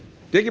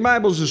Take your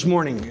Bibles this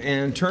morning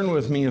and turn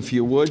with me, if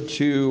you would,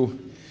 to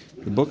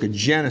the book of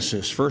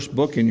Genesis. First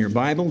book in your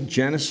Bible,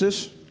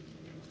 Genesis.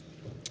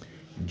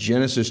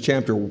 Genesis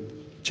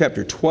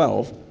chapter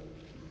 12.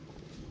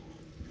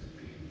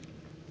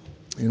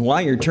 And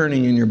while you're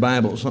turning in your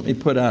Bibles, let me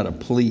put out a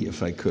plea,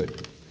 if I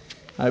could.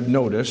 I've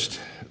noticed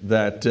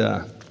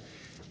that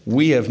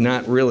we have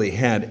not really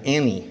had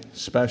any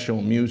special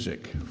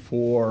music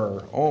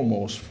for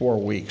almost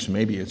 4 weeks.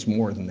 Maybe it's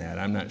more than that.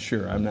 I'm not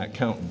sure. I'm not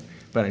counting.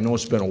 But I know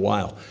it's been a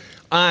while.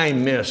 I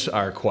miss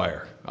our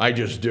choir. I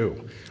just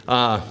do.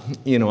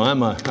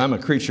 I'm a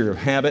creature of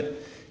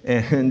habit,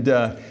 and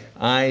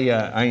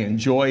I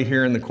enjoy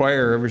hearing the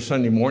choir every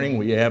Sunday morning.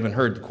 We haven't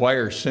heard the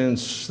choir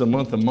since the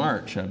month of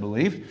March, I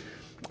believe,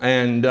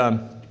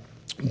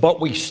 but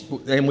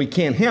we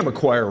can't have a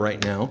choir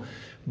right now.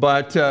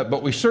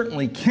 But we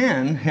certainly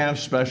can have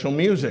special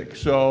music.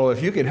 So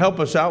if you could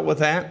help us out with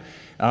that.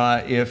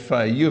 If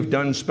you've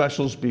done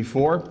specials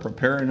before,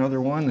 prepare another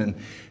one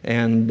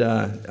and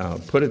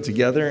put it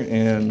together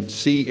and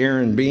see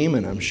Aaron Beam,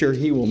 and I'm sure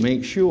he will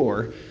make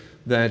sure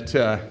that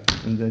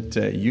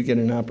you get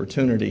an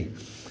opportunity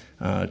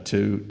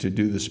to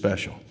do the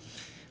special.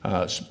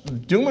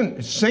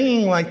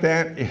 Singing like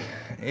that,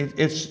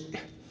 it's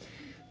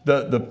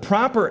the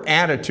proper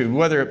attitude,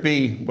 whether it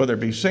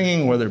be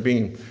singing, whether it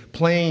be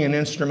playing an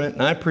instrument.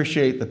 And I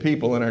appreciate the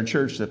people in our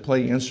church that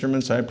play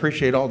instruments. I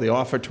appreciate all the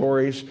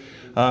offertories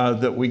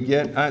that we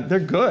get. They're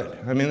good.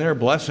 I mean, they're a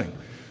blessing.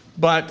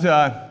 But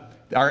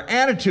our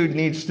attitude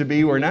needs to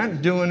be, we're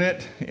not doing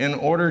it in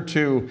order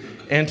to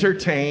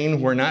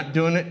entertain. We're not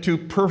doing it to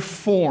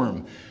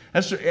perform.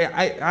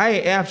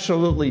 I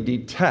absolutely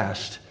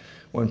detest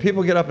when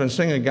people get up and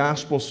sing a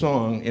gospel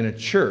song in a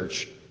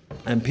church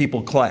and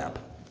people clap.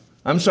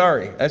 I'm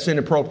sorry, that's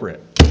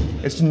inappropriate.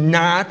 It's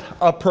not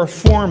a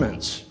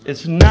performance.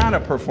 It's not a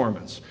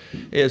performance.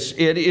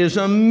 It is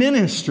a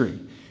ministry.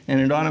 And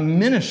it ought to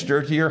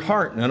minister to your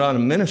heart, and it ought to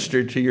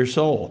minister to your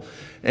soul.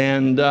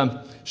 And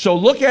so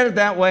look at it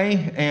that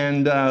way,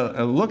 and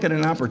look at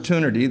an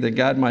opportunity that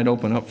God might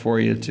open up for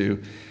you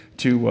to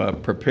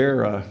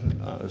prepare a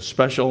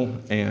special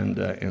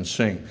and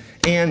sing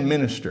and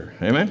minister.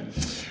 Amen?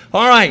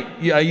 All right,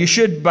 you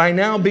should by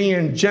now be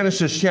in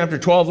Genesis chapter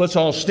 12. Let's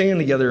all stand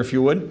together, if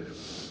you would.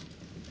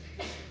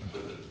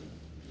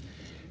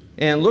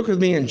 And look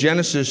with me in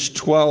Genesis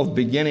 12,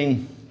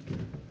 beginning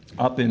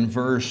up in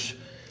verse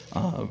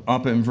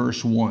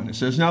 1. It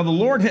says, "Now the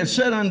Lord had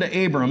said unto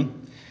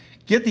Abram,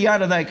 Get thee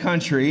out of thy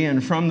country,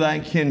 and from thy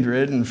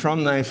kindred, and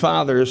from thy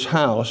father's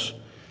house,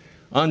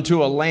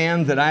 unto a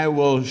land that I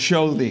will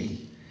show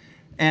thee.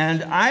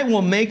 And I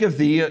will make of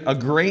thee a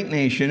great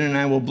nation, and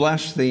I will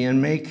bless thee, and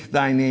make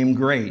thy name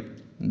great.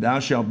 And thou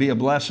shalt be a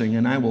blessing,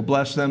 and I will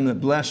bless them that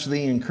bless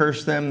thee, and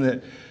curse him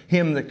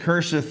that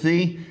curseth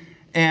thee.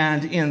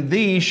 And in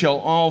thee shall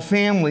all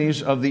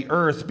families of the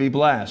earth be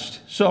blessed."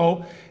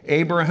 So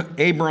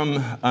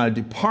Abram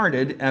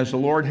departed as the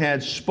Lord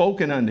had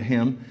spoken unto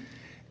him,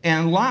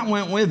 and Lot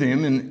went with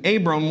him, and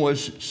Abram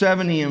was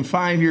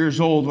 75 years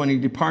old when he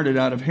departed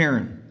out of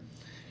Haran.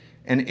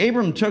 And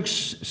Abram took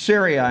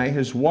Sarai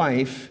his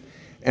wife,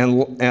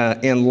 and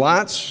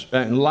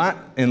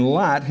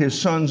Lot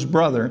his son's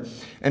brother,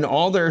 and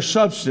all their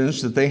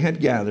substance that they had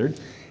gathered,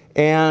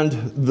 and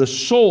the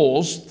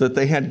souls that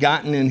they had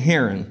gotten in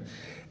Haran.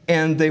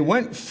 And they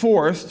went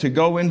forth to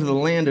go into the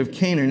land of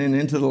Canaan, and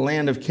into the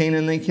land of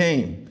Canaan they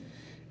came.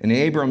 And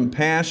Abram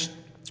passed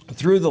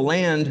through the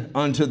land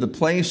unto the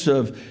place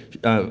of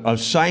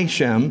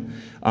Sichem,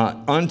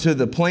 unto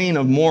the plain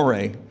of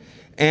Moreh.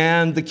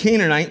 And the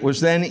Canaanite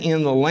was then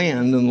in the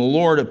land, and the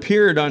Lord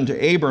appeared unto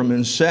Abram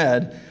and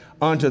said,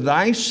 Unto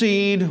thy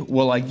seed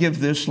will I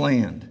give this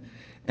land.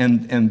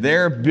 And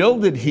there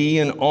builded he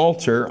an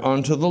altar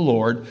unto the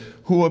Lord,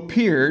 who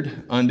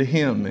appeared unto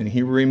him. And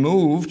he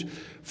removed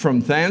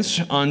from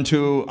thence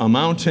unto a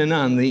mountain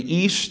on the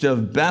east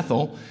of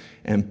Bethel,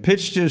 and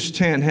pitched his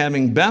tent,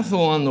 having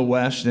Bethel on the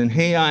west and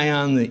Hai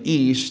on the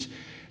east.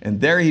 And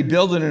there he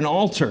builded an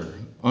altar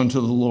unto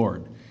the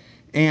Lord,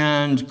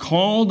 and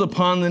called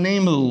upon the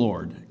name of the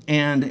Lord.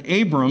 And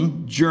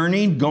Abram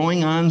journeyed,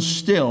 going on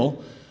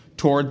still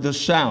toward the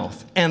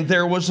south. And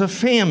there was a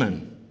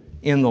famine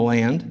in the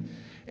land,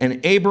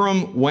 and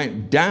Abram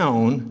went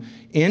down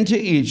into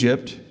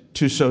Egypt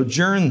to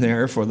sojourn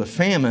there, for the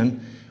famine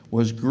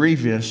was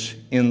grievous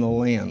in the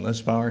land.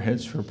 Let's bow our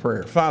heads for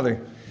prayer.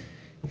 Father,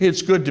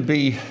 it's good to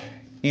be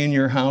in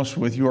your house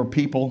with your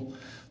people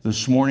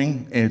this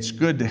morning. It's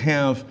good to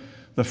have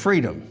the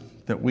freedom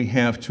that we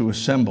have to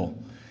assemble.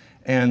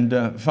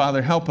 And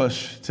Father, help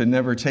us to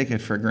never take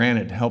it for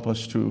granted. Help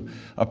us to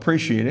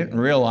appreciate it and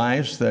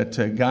realize that,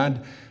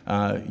 God,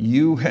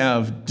 you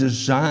have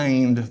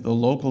designed the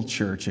local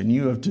church, and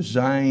you have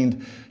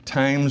designed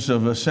times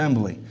of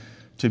assembly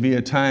to be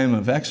a time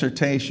of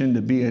exhortation,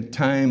 to be a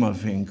time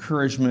of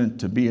encouragement,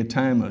 to be a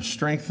time of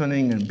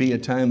strengthening, and be a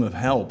time of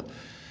help.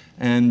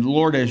 And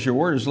Lord, as your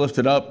word is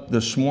lifted up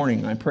this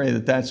morning, I pray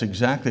that that's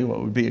exactly what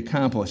would be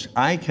accomplished.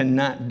 I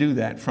cannot do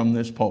that from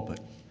this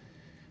pulpit.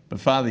 But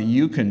Father,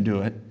 you can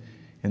do it.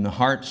 in the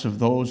hearts of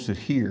those that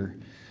hear.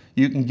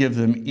 You can give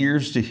them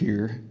ears to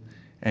hear,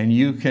 and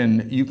you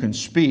can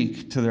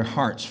speak to their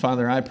hearts.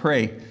 Father, I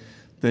pray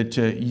that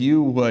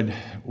you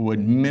would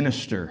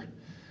minister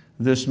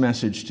this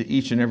message to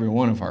each and every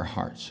one of our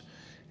hearts.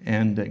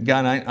 And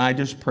God, I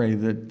just pray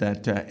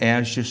that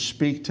as you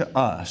speak to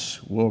us,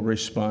 we'll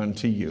respond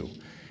to you.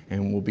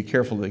 And we'll be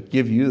careful to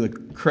give you the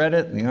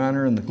credit, the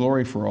honor, and the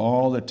glory for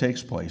all that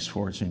takes place.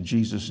 For it's in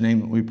Jesus' name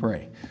that we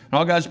pray. And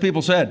all God's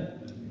people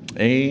said,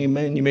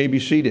 amen. You may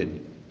be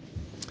seated.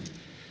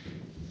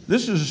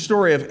 This is a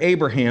story of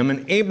Abraham,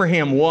 and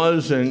Abraham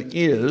was and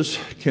is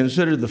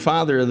considered the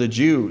father of the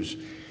Jews.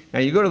 Now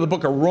you go to the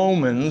book of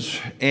Romans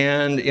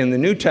and in the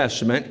New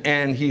Testament,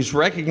 and he's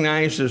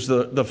recognized as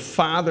the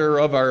father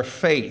of our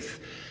faith.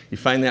 You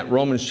find that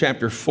Romans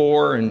chapter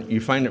 4, and you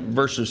find it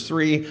verses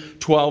 3,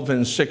 12,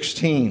 and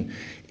 16.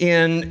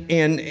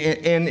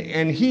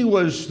 And he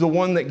was the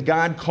one that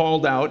God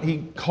called out. He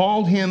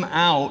called him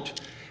out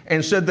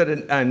and said that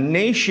a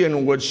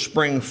nation would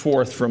spring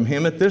forth from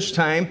him. At this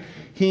time,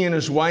 he and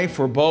his wife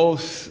were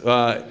both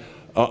of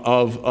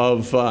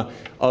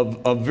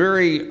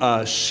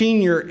very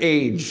senior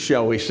age,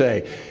 shall we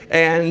say.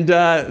 And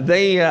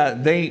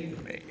they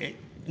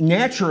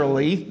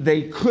naturally,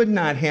 they could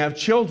not have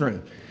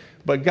children.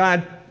 But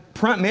God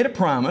made a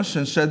promise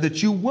and said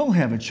that you will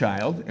have a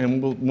child,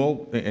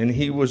 and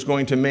he was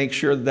going to make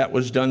sure that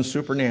was done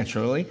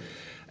supernaturally.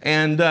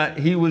 And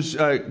he was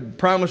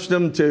promised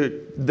them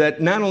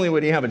that not only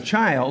would he have a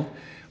child,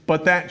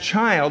 but that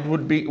child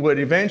would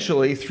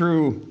eventually,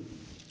 through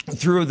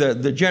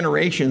the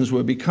generations,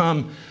 would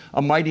become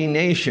a mighty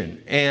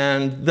nation,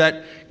 and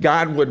that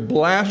God would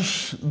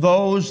bless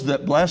those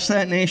that bless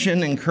that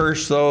nation and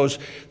curse those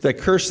that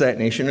curse that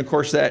nation. Of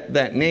course,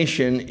 that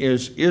nation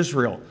is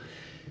Israel.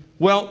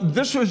 Well,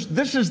 this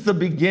is the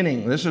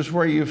beginning. This is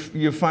where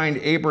you find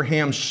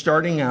Abraham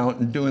starting out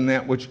and doing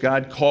that which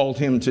God called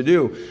him to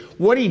do.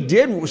 What he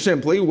did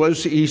simply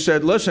was he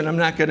said, listen, I'm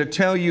not going to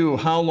tell you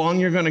how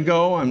long you're going to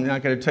go. I'm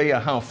not going to tell you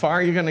how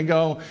far you're going to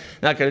go. I'm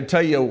not going to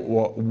tell you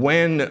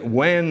when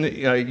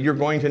you're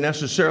going to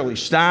necessarily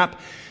stop.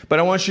 But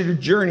I want you to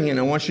journey, and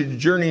I want you to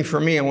journey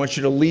for me. I want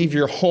you to leave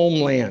your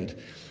homeland.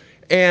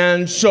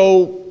 And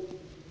so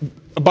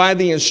by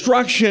the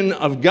instruction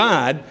of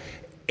God,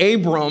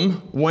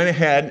 Abram went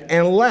ahead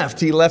and left.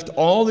 He left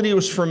all that he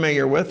was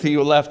familiar with. He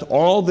left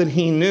all that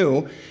he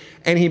knew,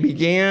 and he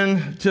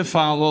began to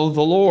follow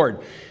the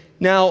Lord.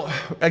 Now,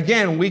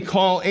 again, we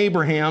call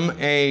Abraham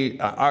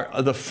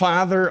the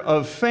father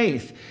of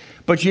faith.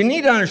 But you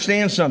need to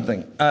understand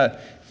something.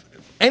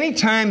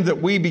 Anytime that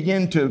we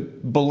begin to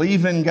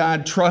believe in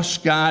God,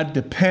 trust God,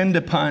 depend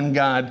upon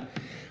God,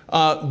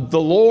 the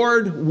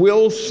Lord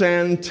will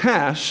send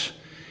tests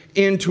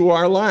into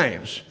our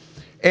lives.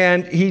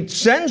 And he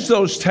sends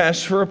those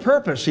tests for a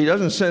purpose. He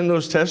doesn't send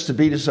those tests to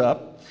beat us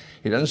up.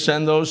 He doesn't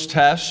send those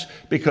tests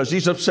because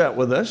he's upset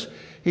with us.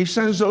 He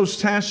sends those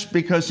tests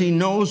because he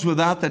knows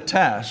without the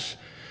tests,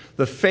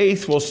 the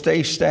faith will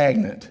stay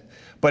stagnant.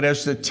 But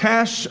as the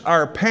tests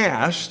are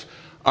passed,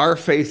 our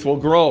faith will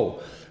grow.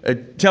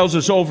 It tells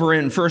us over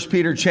in 1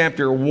 Peter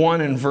chapter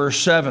 1 and verse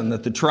 7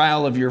 that the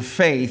trial of your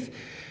faith,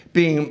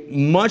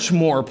 being much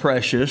more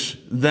precious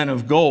than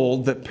of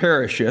gold that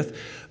perisheth,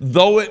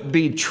 though it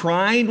be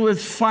tried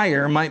with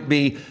fire, might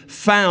be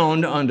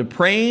found unto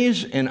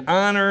praise and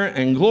honor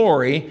and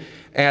glory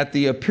at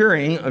the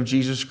appearing of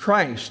Jesus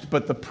Christ.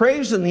 But the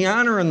praise and the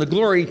honor and the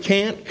glory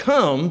can't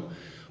come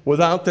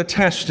without the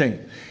testing.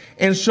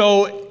 And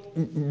so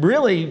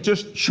really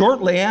just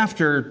shortly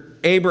after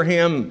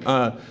Abraham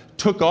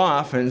took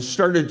off and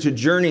started to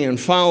journey and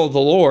follow the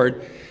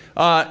Lord,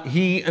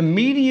 he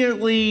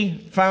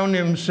immediately found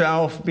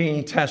himself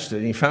being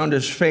tested. He found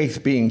his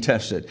faith being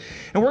tested.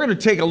 And we're going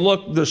to take a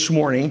look this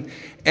morning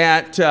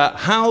at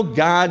how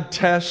God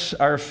tests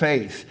our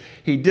faith.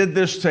 He did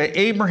this to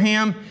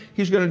Abraham.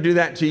 He's going to do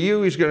that to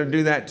you. He's going to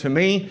do that to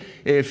me.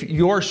 If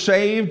you're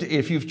saved,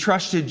 if you've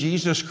trusted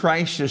Jesus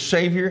Christ as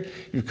Savior,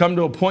 you've come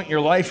to a point in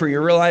your life where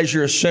you realize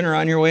you're a sinner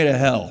on your way to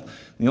hell.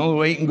 The only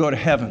way you can go to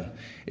heaven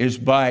is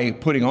by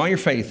putting all your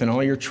faith and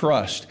all your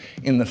trust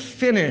in the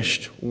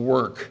finished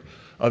work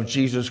of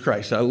Jesus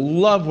Christ. I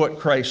love what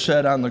Christ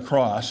said on the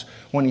cross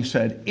when he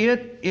said,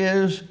 "It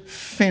is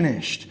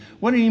finished."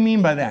 What do you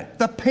mean by that?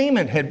 The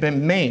payment had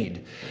been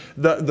made.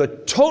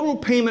 The total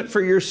payment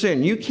for your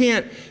sin. You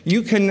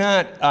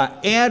cannot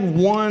add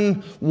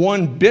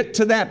one bit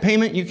to that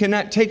payment. You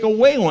cannot take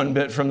away one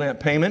bit from that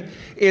payment.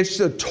 It's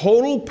the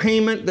total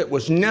payment that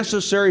was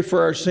necessary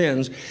for our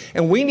sins.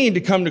 And we need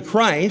to come to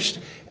Christ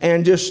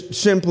and just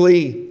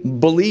simply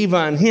believe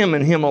on Him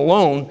and Him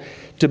alone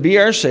to be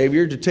our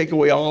Savior, to take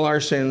away all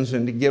our sins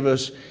and to give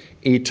us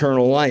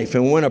eternal life.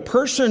 And when a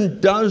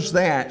person does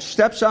that,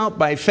 steps out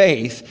by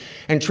faith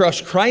and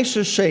trusts Christ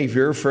as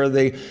Savior for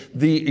the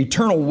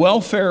eternal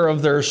welfare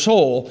of their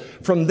soul,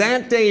 from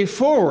that day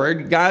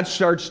forward, God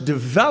starts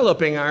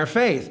developing our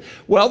faith.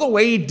 Well, the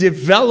way He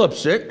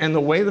develops it and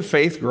the way the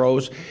faith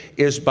grows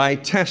is by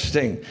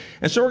testing.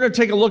 And so we're going to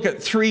take a look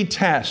at 3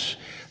 tests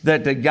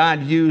that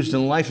God used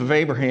in the life of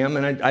Abraham.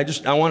 And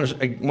I want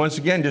to, once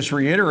again, just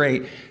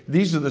reiterate,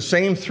 these are the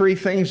same three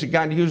things that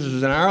God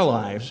uses in our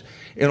lives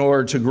in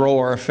order to grow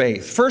our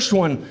faith. First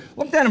one,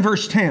 look down in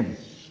verse 10.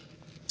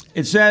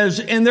 It says,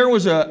 and there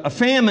was a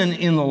famine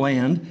in the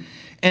land,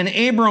 and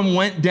Abram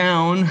went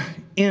down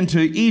into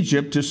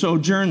Egypt to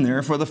sojourn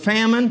there, for the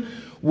famine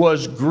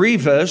was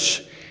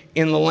grievous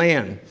in the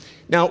land.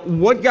 Now,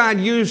 what God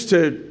used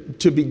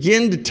to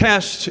begin to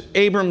test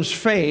Abram's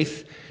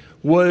faith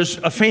was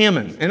a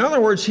famine. In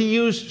other words, he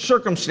used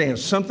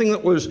circumstance, something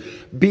that was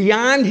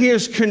beyond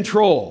his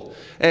control.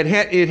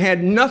 It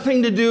had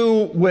nothing to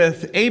do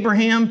with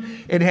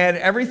Abraham. It had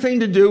everything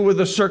to do with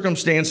the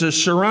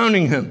circumstances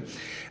surrounding him.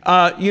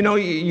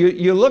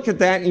 You look at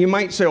that and you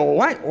might say, well,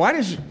 why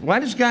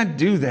does God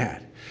do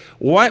that?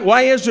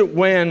 Why is it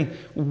when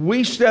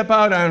we step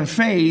out on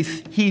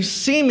faith, he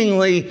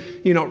seemingly,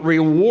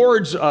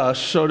 rewards us,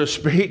 so to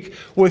speak,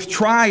 with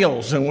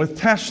trials and with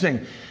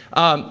testing?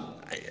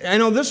 I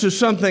know this is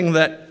something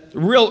that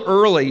real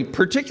early,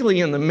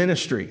 particularly in the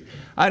ministry,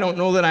 I don't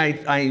know that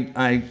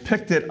I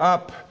picked it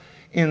up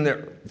in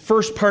the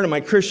first part of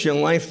my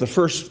Christian life, the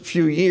first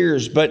few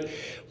years, but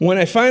when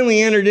I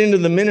finally entered into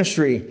the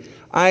ministry,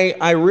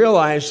 I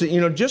realized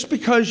that, just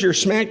because you're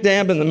smack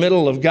dab in the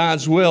middle of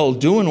God's will,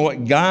 doing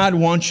what God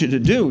wants you to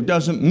do,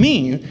 doesn't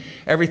mean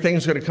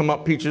everything's going to come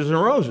up peaches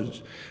and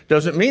roses.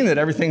 Doesn't mean that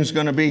everything's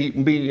going to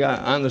be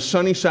on the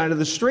sunny side of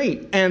the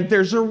street. And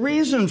there's a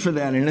reason for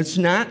that. And it's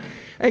not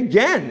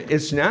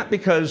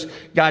because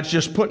God's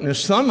just putting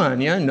his thumb on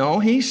you. No,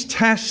 he's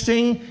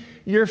testing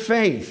your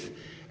faith.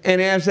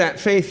 And as that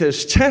faith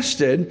is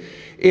tested,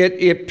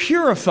 it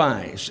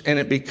purifies and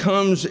it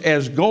becomes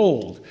as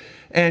gold.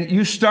 And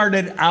you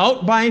started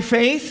out by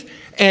faith,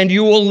 and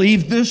you will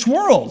leave this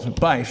world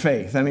by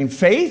faith. I mean,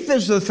 faith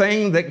is the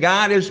thing that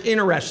God is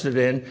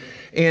interested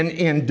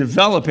in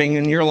developing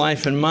in your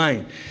life and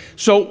mine.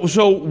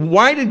 So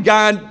why did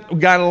God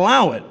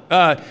allow it?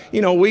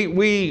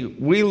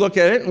 We look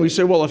at it and we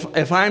say, well,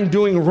 if I'm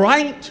doing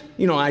right,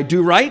 I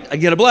do right, I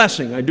get a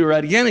blessing. I do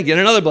right again, I get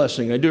another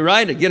blessing. I do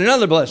right, I get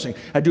another blessing.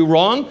 I do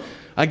wrong,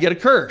 I get a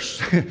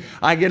curse.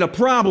 I get a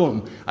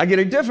problem. I get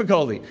a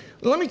difficulty.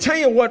 Let me tell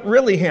you what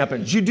really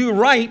happens. You do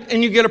right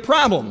and you get a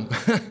problem.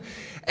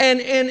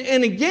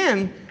 and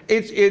again,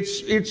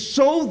 it's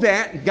so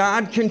that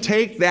God can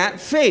take that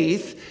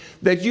faith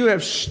that you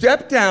have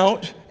stepped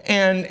out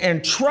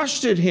and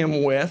trusted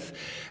him with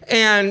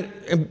and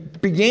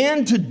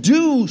began to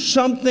do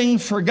something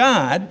for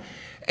God.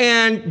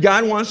 And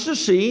God wants to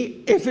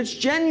see if it's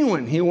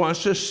genuine. He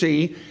wants to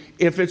see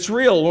if it's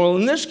real. Well,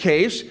 in this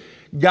case,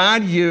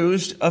 God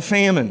used a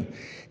famine.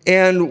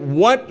 And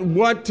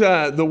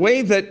the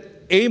way that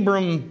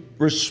Abram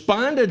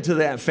responded to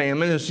that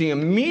famine is he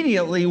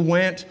immediately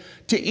went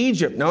to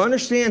Egypt. Now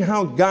understand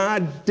how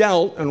God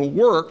dealt and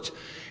worked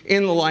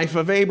in the life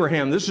of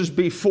Abraham. This is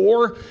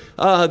before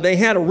they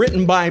had a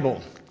written Bible.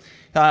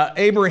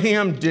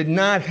 Abraham did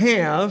not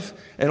have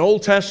an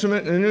Old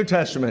Testament and a New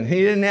Testament.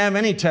 He didn't have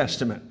any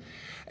testament.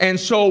 And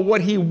so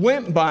what he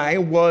went by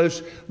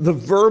was the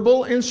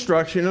verbal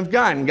instruction of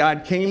God. And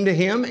God came to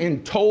him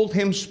and told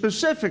him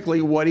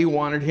specifically what he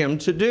wanted him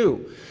to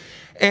do.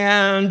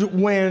 And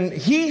when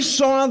he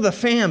saw the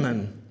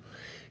famine,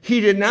 he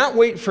did not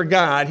wait for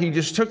God. He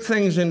just took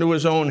things into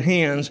his own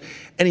hands,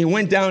 and he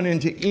went down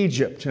into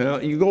Egypt. Now,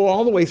 you go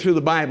all the way through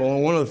the Bible,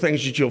 and one of the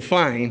things that you'll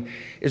find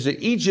is that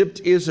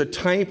Egypt is a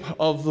type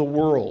of the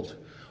world.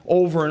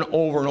 Over and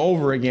over and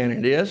over again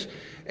it is.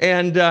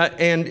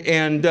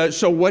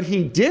 So what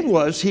he did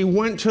was he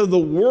went to the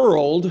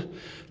world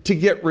to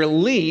get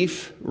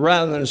relief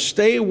rather than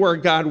stay where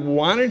God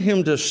wanted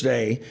him to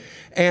stay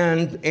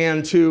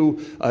and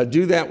to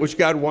do that which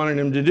God wanted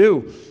him to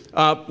do.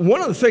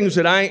 One of the things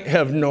that I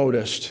have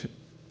noticed,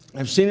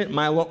 I've seen it in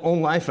my own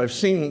life, I've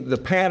seen the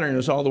pattern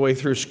is all the way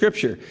through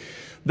Scripture,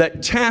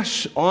 that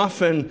tests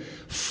often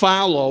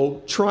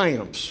follow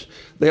triumphs.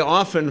 They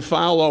often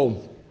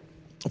follow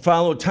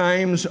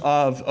times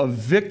of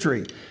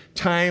victory,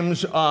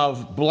 times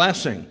of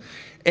blessing.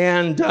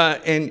 And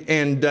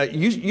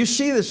you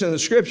see this in the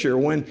Scripture.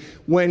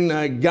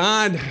 When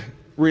God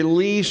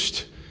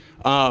released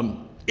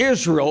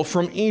Israel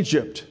from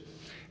Egypt,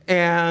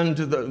 and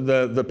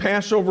the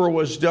Passover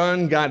was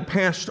done, God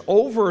passed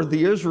over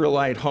the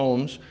Israelite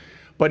homes,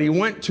 but he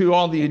went to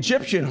all the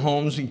Egyptian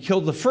homes and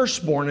killed the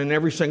firstborn in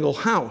every single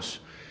house.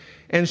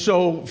 And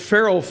so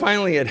Pharaoh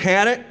finally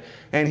had it,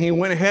 and he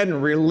went ahead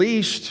and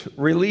released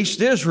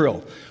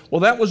Israel.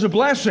 Well, that was a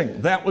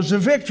blessing. That was a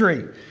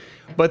victory.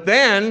 But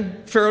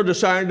then Pharaoh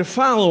decided to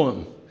follow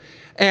him.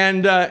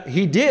 And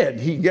he did.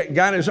 He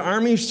got his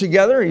armies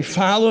together. He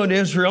followed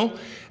Israel.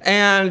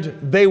 And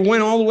they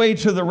went all the way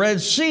to the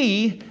Red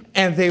Sea,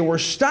 and they were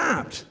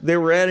stopped. They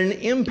were at an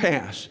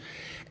impasse.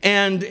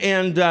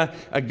 And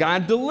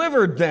God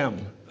delivered them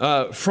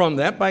from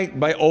that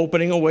by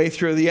opening a way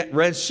through the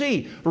Red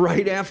Sea.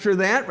 Right after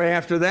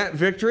that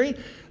victory,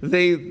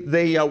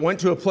 they went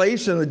to a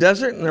place in the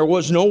desert and there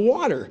was no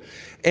water.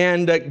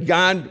 And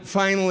God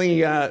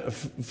finally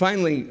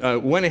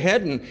went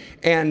ahead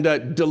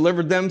and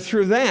delivered them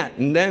through that.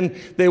 And then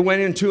they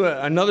went into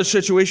another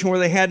situation where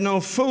they had no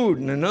food,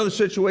 and another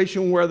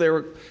situation where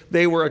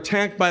they were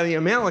attacked by the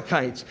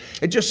Amalekites.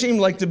 It just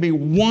seemed like to be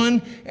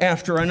one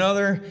after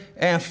another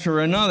after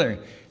another.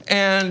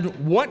 And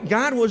what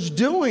God was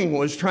doing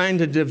was trying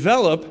to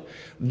develop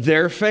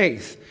their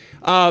faith.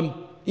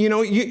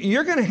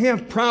 You're going to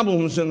have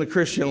problems in the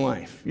Christian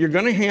life. You're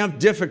going to have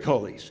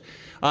difficulties.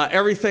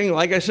 Everything,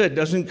 like I said,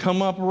 doesn't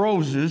come up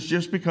roses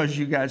just because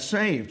you got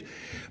saved.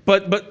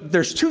 But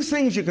there's two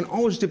things you can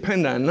always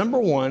depend on. Number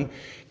one,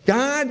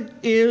 God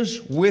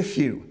is with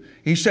you.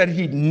 He said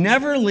He'd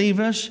never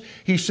leave us.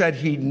 He said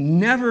He'd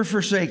never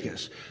forsake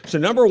us. So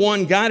number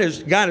one, God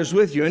is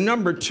with you. And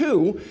number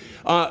two,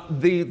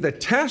 the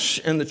tests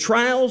and the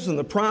trials and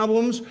the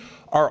problems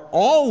are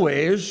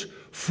always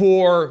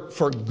for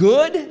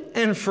good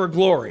and for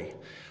glory.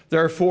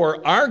 They're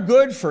for our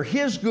good, for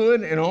His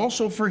good, and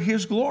also for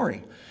His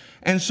glory.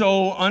 And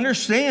so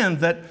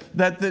understand that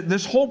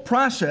this whole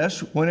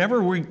process,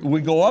 whenever we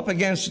go up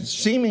against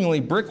seemingly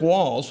brick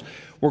walls,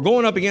 we're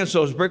going up against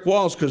those brick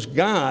walls because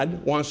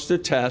God wants to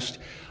test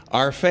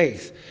our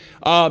faith.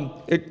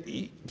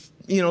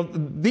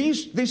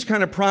 These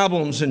kind of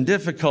problems and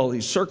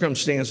difficulties,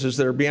 circumstances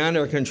that are beyond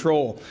our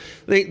control,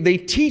 they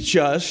teach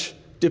us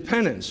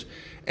dependence.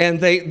 And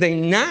they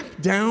knock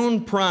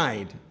down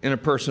pride in a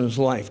person's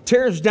life,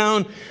 tears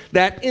down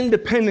that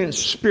independent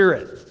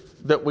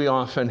spirit that we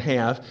often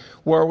have,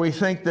 where we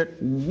think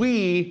that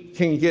we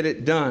can get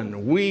it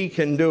done, we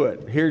can do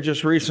it. Here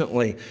just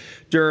recently,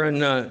 during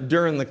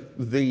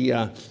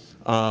the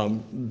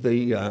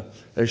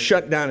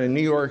shutdown in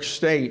New York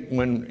State,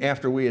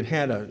 after we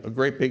had a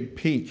great big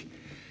peak,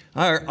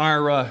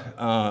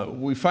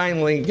 we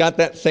finally got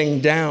that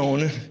thing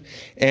down,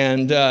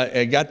 and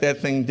got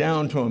that thing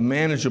down to a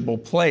manageable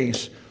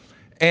place.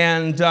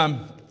 And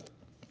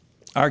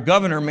our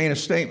governor made a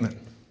statement,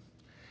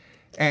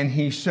 and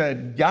he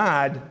said,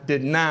 God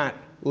did not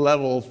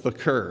level the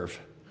curve.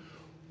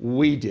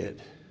 We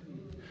did.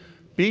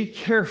 Be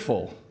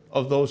careful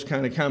of those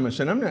kind of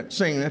comments. And I'm not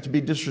saying that to be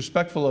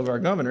disrespectful of our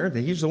governor.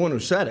 He's the one who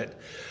said it.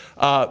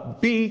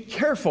 Be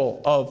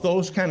careful of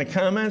those kind of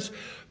comments.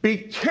 Be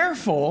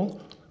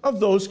careful of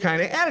those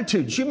kind of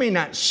attitudes. You may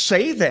not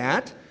say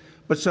that,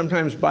 but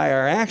sometimes by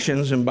our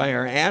actions and by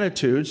our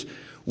attitudes,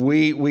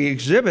 we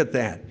exhibit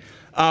that.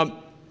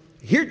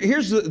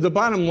 Here's the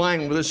bottom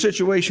line with a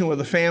situation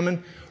with a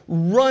famine.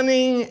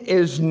 Running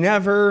is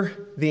never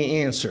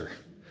the answer.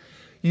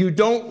 You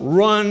don't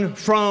run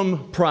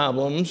from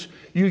problems.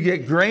 You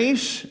get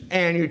grace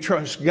and you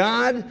trust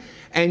God,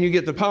 and you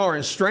get the power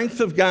and strength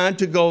of God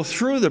to go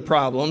through the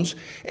problems.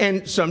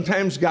 And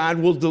sometimes God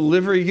will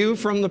deliver you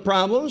from the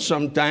problems.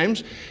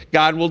 Sometimes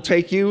God will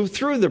take you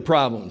through the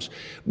problems.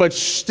 But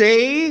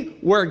stay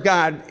where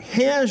God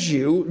has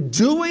you,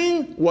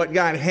 doing what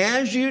God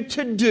has you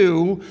to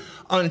do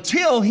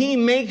until He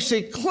makes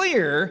it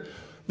clear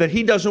that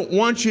He doesn't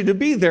want you to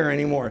be there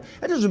anymore.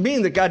 That doesn't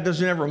mean that God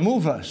doesn't ever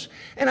move us.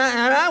 And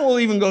I will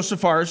even go so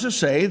far as to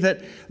say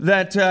that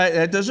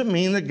doesn't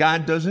mean that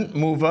God doesn't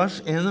move us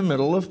in the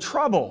middle of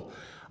trouble.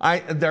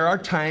 There are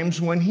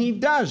times when He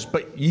does,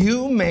 but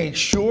you make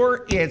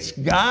sure it's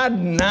God,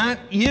 not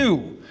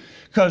you.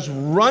 Because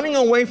running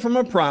away from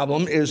a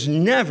problem is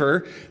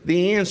never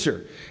the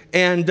answer.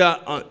 And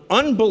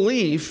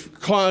unbelief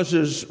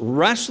causes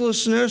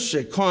restlessness,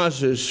 it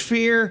causes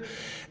fear,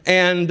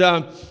 and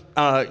God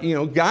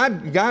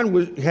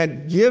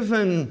had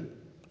given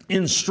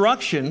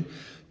instruction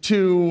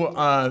to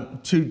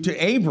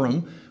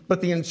Abram,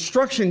 but the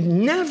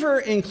instruction never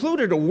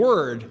included a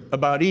word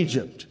about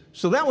Egypt.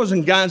 So that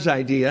wasn't God's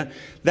idea,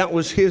 that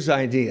was His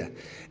idea.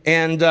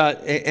 And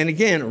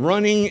again,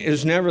 running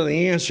is never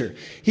the answer.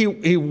 He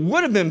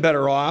would have been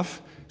better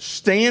off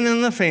staying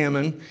in the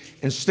famine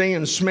and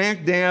staying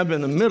smack dab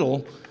in the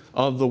middle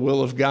of the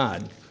will of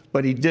God.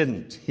 But he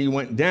didn't. He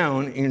went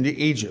down into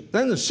Egypt.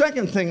 Then the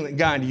second thing that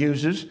God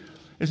uses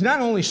is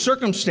not only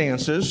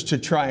circumstances to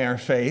try our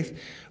faith,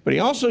 but He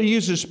also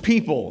uses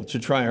people to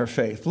try our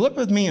faith. Look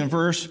with me in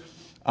verse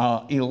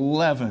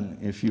 11,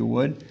 if you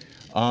would,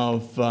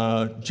 of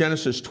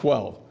Genesis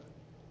 12.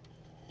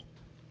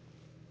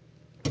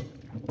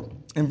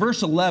 In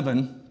verse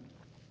 11,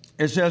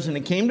 it says, "And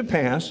it came to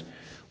pass,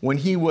 when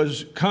he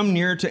was come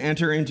near to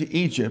enter into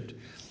Egypt,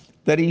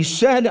 that he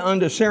said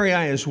unto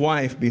Sarai his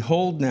wife,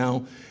 Behold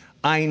now,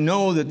 I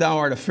know that thou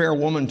art a fair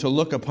woman to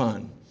look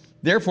upon.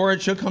 Therefore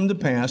it shall come to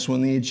pass,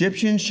 when the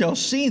Egyptians shall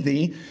see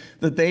thee,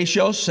 that they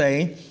shall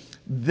say,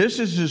 This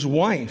is his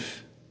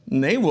wife,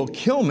 and they will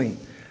kill me,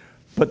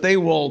 but they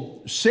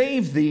will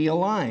save thee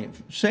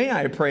alive. Say,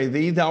 I pray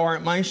thee, thou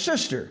art my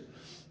sister,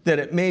 that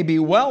it may be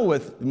well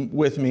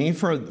with me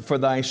for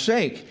thy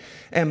sake,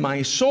 and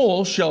my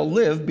soul shall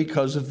live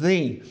because of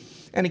thee.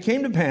 And it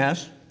came to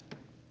pass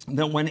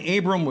that when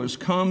Abram was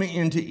come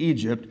into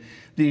Egypt,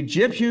 the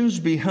Egyptians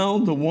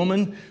beheld the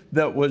woman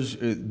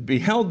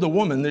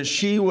that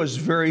she was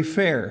very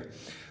fair.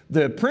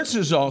 The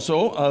princes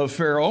also of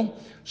Pharaoh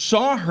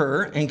saw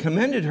her and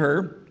commended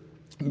her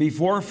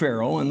before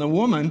Pharaoh, and the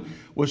woman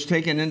was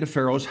taken into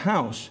Pharaoh's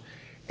house.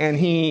 And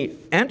he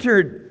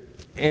entered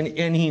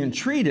and he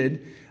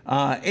entreated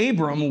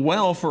Abram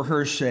well for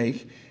her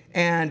sake.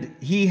 And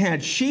he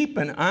had sheep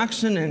and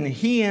oxen and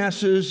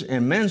he-asses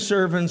and men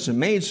servants and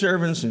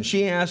maidservants and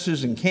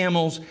she-asses and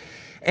camels.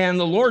 And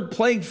the Lord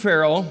plagued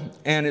Pharaoh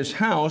and his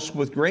house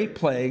with great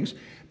plagues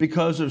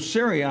because of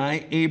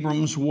Sarai,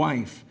 Abram's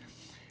wife.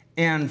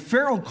 And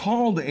Pharaoh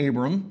called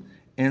Abram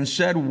and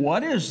said,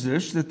 "What is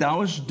this that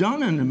thou hast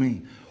done unto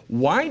me?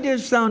 Why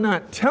didst thou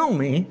not tell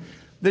me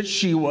that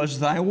she was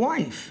thy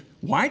wife?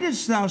 Why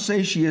didst thou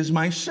say she is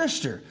my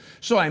sister?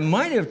 So I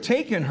might have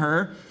taken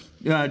her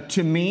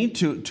to me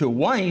to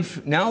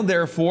wife. Now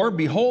therefore,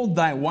 behold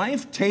thy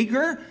wife, take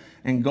her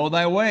and go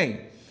thy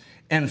way."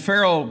 And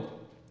Pharaoh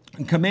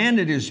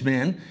commanded his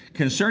men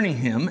concerning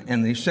him,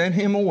 and they sent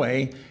him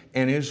away,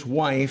 and his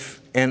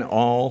wife, and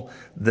all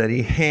that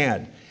he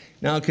had.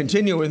 Now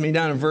continue with me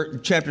down in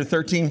chapter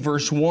 13,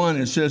 verse 1.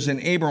 It says,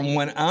 "And Abram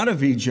went out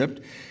of Egypt,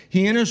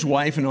 he and his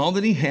wife, and all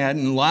that he had,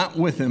 and Lot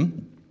with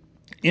him,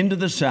 into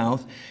the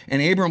south.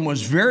 And Abram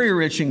was very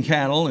rich in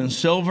cattle, and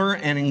silver,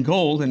 and in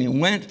gold. And he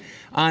went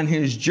on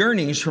his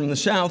journeys from the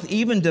south,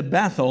 even to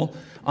Bethel,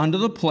 unto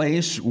the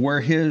place where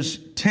his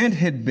tent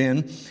had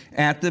been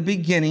at the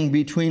beginning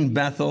between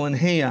Bethel and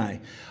Hai,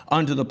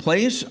 unto the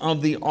place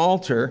of the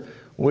altar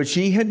which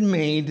he had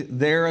made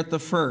there at the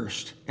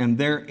first. And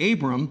there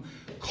Abram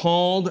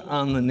called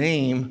on the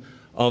name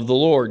of the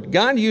Lord."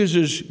 God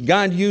uses,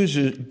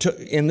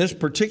 in this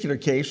particular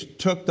case,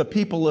 took the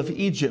people of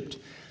Egypt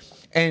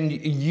and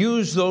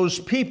used those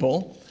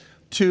people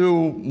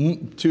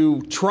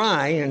to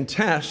try and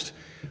test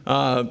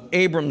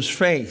Abram's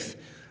faith.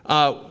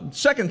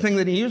 Second thing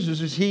that he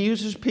uses is he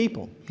uses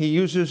people. He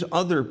uses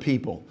other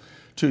people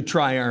to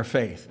try our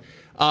faith.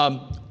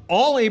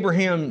 All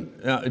Abraham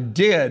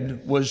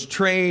did was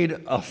trade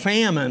a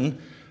famine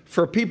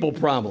for people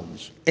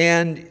problems.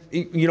 And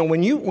you know,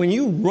 when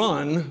you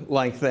run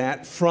like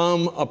that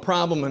from a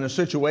problem in a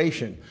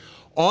situation,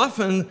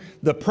 often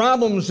the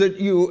problems that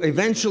you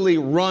eventually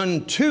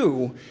run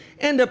to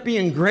end up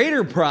being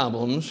greater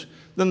problems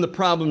than the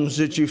problems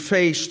that you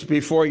faced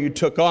before you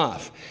took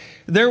off.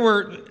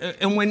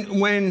 And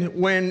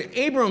when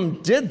Abram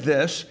did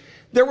this,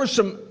 there were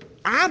some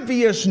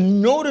obvious,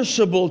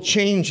 noticeable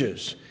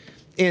changes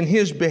in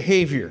his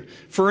behavior.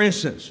 For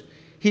instance,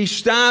 he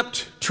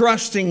stopped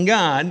trusting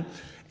God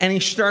and he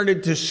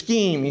started to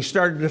scheme. He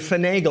started to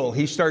finagle.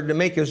 He started to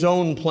make his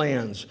own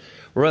plans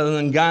rather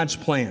than God's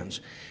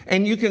plans.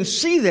 And you can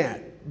see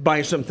that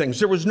by some things.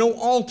 There was no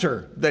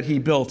altar that he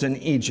built in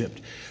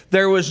Egypt.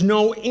 There was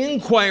no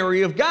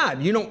inquiry of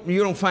God. You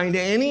don't find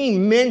any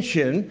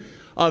mention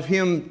of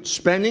him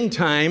spending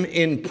time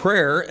in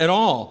prayer at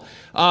all.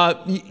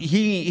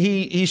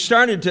 He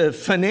started to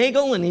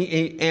finagle,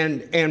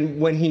 and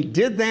when he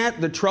did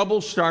that, the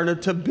trouble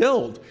started to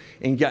build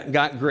and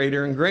got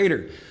greater and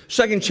greater.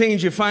 Second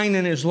change you find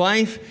in his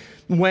life,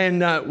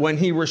 when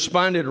he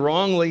responded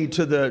wrongly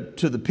to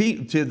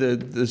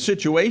the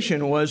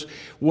situation, was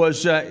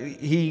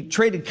he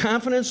traded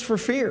confidence for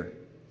fear.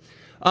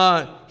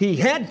 He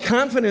had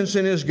confidence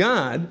in his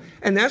God,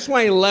 and that's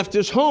why he left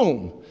his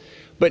home.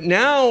 But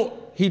now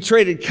he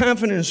traded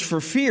confidence for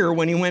fear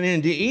when he went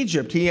into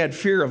Egypt. He had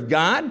fear of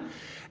God,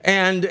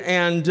 and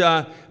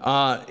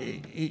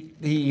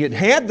he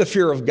had the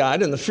fear of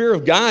God, and the fear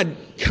of God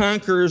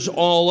conquers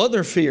all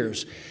other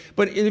fears.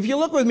 But if you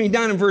look with me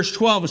down in verse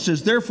 12, it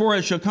says, "Therefore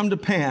it shall come to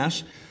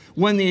pass,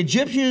 when the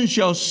Egyptians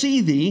shall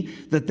see thee,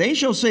 that they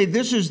shall say,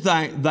 this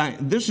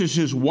is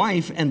his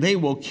wife, and they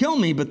will kill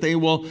me, but they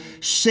will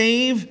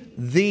save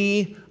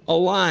thee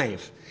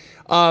alive."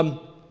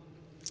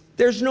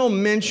 There's no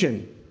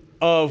mention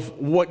of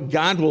what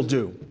God will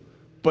do,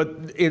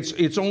 but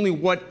it's only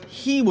what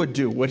he would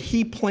do, what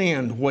he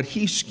planned, what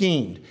he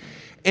schemed.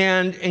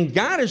 And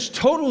God is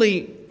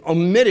totally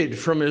omitted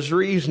from his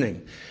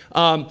reasoning.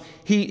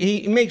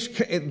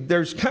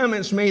 There's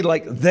comments made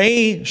like,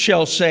 "They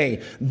shall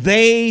say,"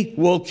 "They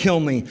will kill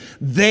me,"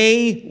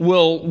 "They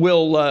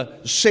will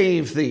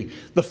save thee."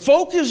 The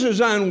focus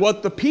is on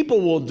what the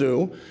people will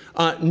do,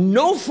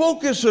 no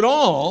focus at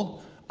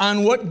all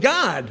on what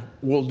God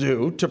will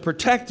do to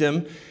protect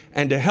him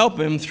and to help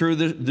him through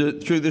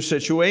the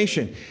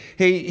situation.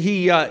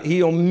 He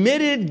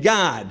omitted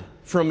God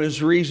from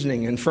his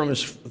reasoning and from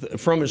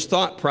his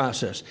thought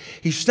process.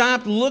 He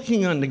stopped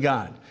looking unto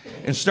God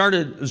and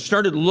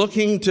started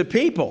looking to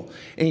people.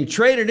 And he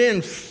traded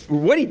in,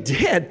 what he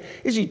did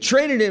is he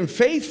traded in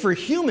faith for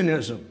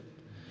humanism,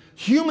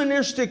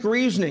 humanistic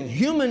reasoning,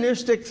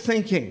 humanistic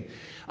thinking.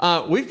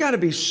 We've got to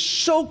be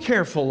so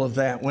careful of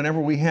that whenever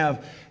we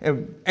have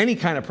any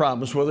kind of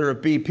problems, whether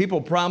it be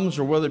people problems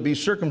or whether it be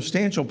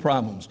circumstantial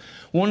problems.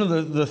 One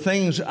of the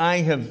things I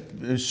have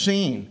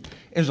seen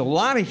is a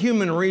lot of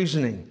human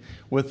reasoning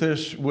with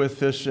this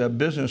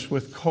business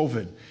with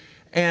COVID.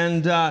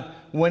 And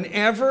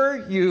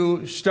whenever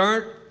you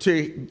start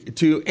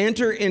to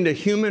enter into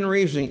human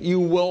reasoning, you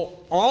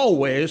will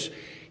always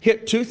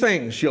hit two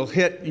things. You'll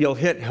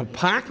hit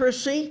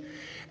hypocrisy,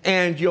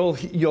 and you'll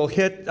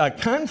hit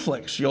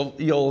conflicts.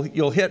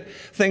 You'll hit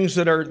things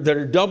that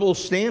are double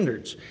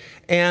standards,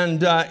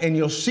 and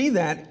you'll see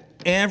that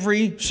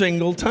every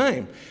single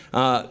time.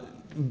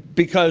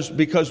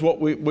 Because what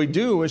we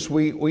do is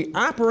we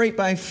operate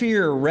by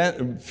fear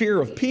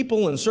of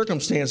people and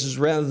circumstances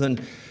rather than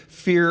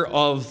fear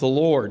of the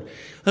Lord.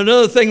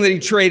 Another thing that he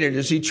traded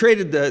is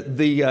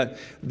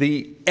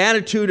the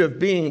attitude of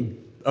being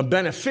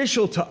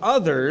beneficial to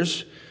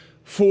others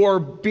for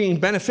being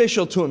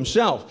beneficial to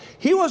himself.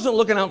 He wasn't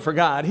looking out for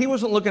God. He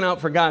wasn't looking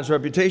out for God's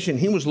reputation.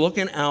 He was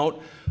looking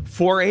out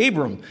for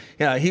Abram.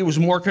 He was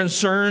more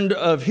concerned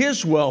of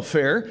his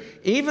welfare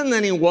even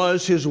than he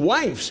was his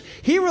wife's.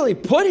 He really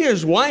put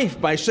his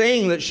wife, by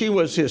saying that she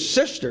was his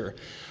sister,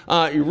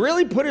 he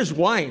really put his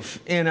wife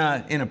in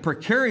a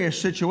precarious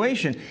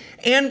situation.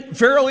 And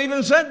Pharaoh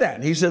even said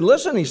that. He said,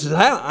 listen,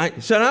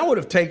 I would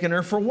have taken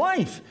her for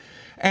wife.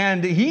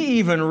 And he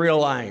even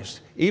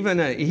realized,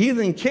 even a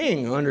heathen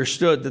king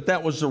understood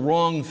that was the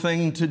wrong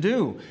thing to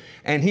do.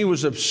 And he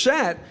was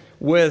upset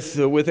with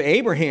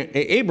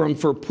Abram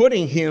for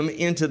putting him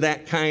into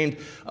that kind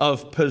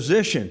of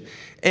position.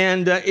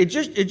 And it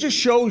just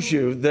shows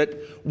you that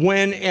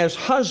as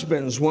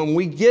husbands, when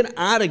we get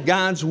out of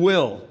God's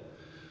will,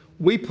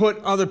 we put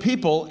other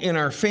people in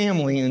our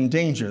family in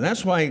danger.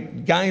 That's why,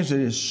 guys,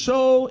 it is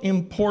so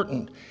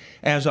important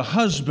as a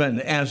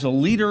husband, as a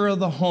leader of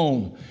the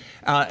home,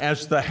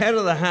 as the head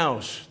of the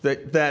house,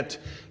 that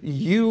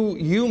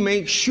you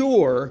make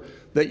sure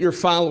that you're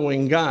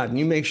following God, and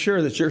you make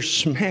sure that you're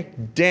smack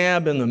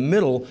dab in the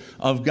middle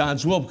of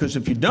God's will. Because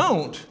if you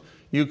don't,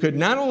 you could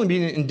not only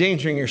be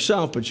endangering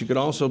yourself, but you could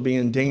also be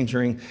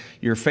endangering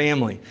your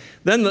family.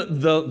 Then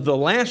the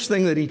last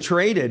thing that he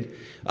traded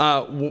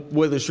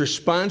with his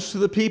response to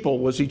the people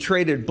was he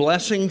traded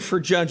blessing for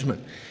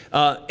judgment.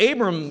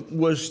 Abram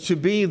was to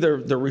be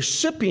the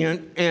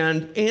recipient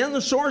and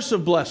the source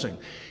of blessing.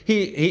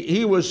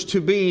 He was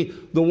to be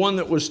the one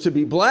that was to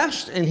be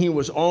blessed, and he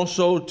was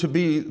also to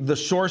be the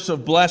source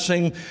of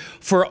blessing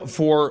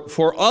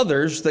for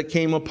others that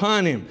came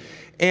upon him.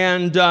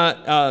 And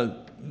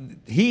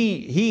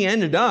he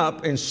ended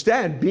up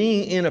instead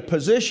being in a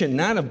position,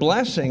 not a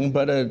blessing,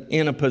 but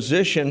in a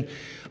position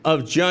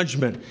of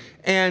judgment.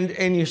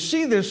 And you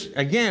see this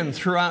again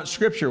throughout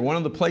Scripture. One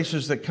of the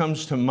places that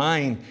comes to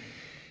mind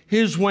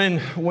is when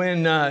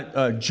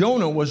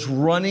Jonah was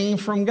running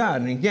from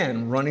God, and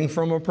again, running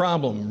from a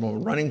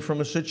problem, running from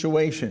a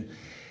situation,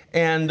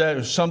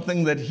 and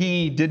something that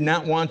he did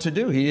not want to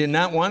do. He did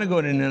not want to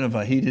go to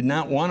Nineveh. He did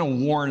not want to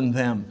warn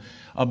them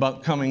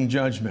about coming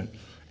judgment.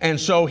 And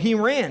so he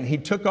ran. He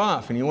took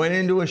off, and he went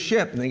into a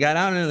ship, and they got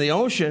out into the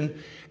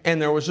ocean,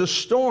 and there was a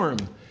storm.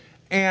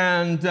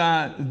 And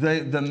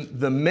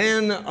the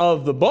men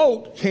of the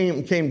boat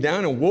came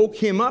down and woke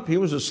him up. He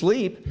was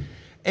asleep.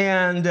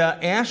 And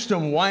asked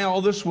him why all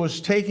this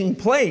was taking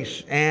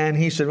place. And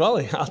he said,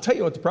 well, I'll tell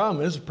you what the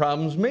problem is. The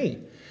problem's me.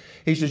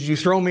 He says, you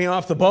throw me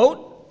off the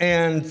boat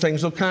and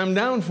things will calm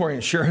down for you.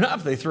 And sure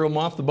enough, they threw him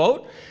off the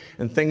boat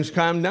and things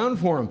calmed down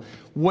for him.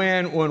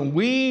 When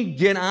we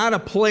get out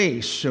of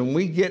place and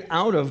we get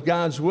out of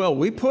God's will,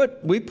 we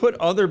put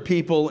other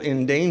people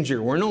in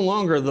danger. We're no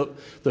longer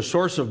the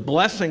source of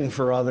blessing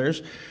for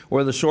others.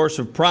 We're the source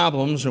of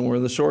problems, and we're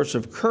the source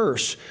of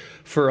curse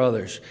for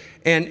others.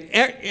 And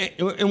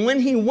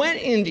when he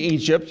went into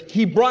Egypt,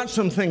 he brought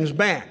some things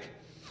back.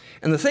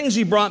 And the things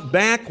he brought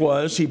back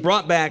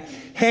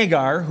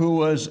Hagar, who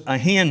was a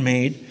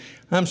handmaid.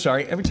 I'm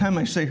sorry, every time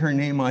I say her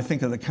name, I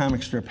think of the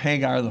comic strip,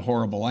 Hagar the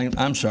Horrible.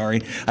 I'm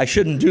sorry, I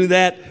shouldn't do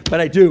that,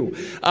 but I do.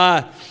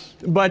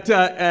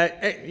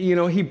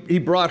 He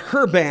brought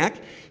her back.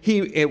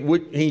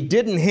 He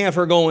didn't have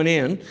her going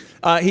in.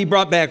 He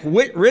brought back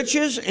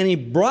riches, and he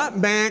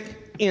brought back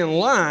in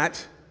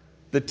Lot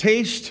the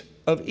taste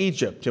of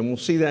Egypt, and we'll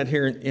see that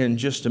here in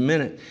just a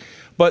minute.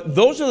 But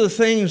those are the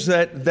things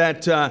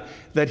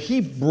that he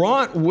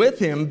brought with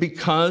him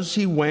because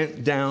he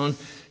went down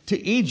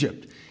to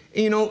Egypt.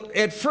 You know,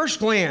 at first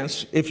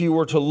glance, if you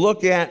were to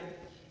look at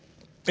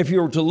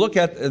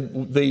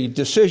the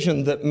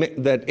decision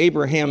that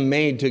Abraham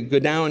made to go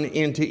down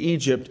into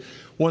Egypt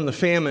when the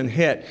famine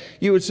hit,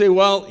 you would say,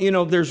 well, you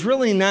know, there's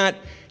really not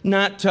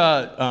much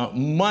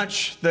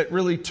that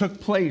really took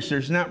place.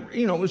 There's not,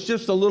 it was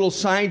just a little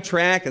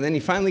sidetrack, and then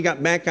he finally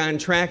got back on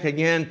track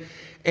again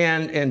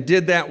and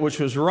did that which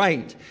was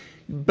right.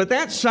 But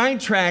that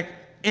sidetrack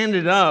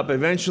ended up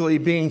eventually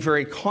being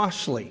very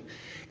costly.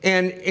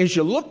 And as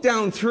you look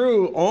down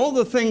through all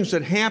the things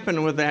that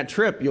happened with that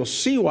trip, you'll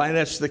see why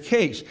that's the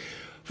case.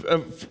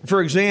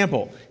 For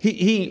example,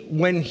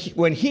 when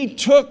he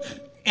took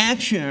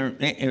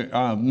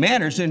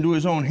matters into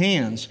his own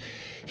hands,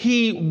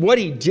 what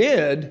he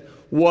did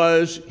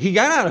was he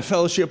got out of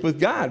fellowship with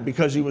God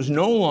because he was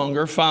no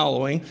longer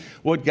following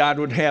what God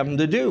would have him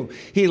to do.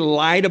 He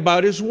lied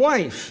about his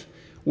wife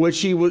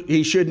which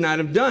he should not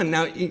have done.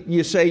 Now,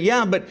 you say,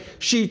 yeah, but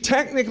she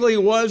technically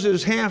was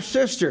his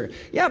half-sister.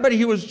 Yeah, but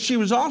she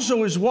was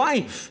also his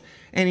wife,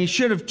 and he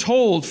should have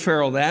told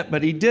Pharaoh that,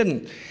 but he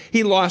didn't.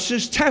 He lost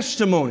his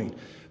testimony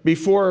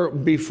before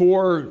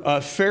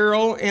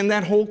Pharaoh and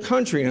that whole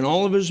country and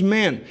all of his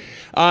men.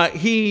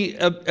 He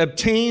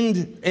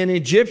obtained an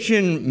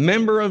Egyptian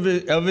member of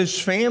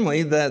his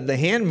family, the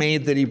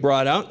handmaid that he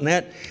brought out, and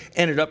that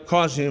ended up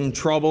causing him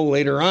trouble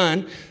later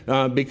on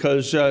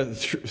because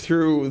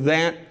through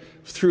that,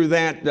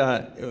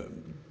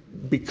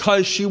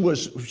 because she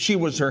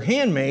was her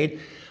handmaid,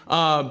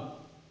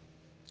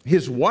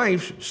 his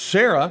wife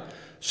Sarah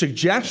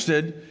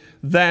suggested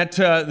that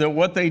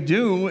what they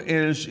do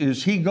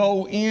is he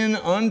go in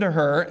under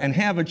her and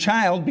have a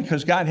child,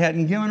 because God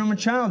hadn't given him a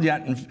child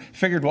yet, and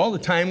figured, well, the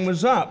time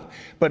was up.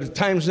 But the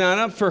time's not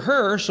up for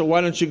her, so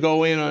why don't you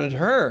go in on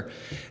her?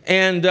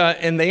 And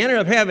they ended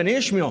up having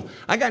Ishmael.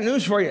 I got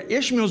news for you.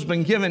 Ishmael's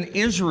been giving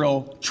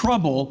Israel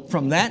trouble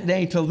from that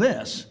day till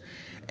this.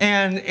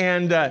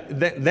 And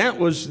that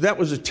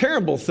was a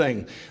terrible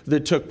thing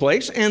that took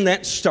place, and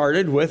that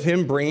started with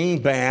him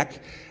bringing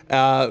back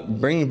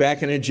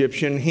an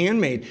Egyptian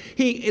handmaid.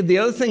 The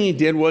other thing he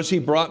did was he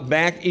brought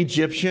back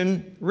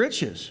Egyptian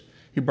riches.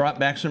 He brought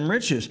back some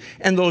riches,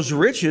 and those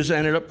riches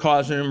ended up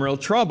causing him real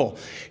trouble.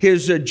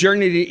 His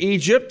journey to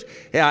Egypt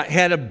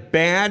had a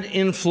bad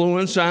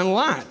influence on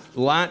Lot.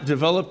 Lot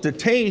developed a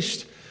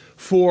taste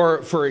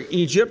for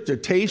Egypt, a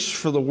taste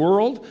for the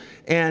world,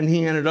 and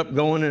he ended up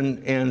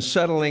going and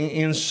settling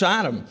in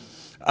Sodom.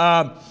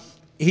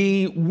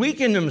 He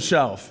weakened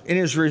himself in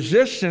his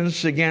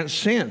resistance against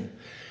sin.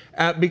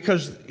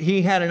 Because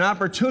he had an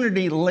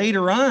opportunity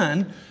later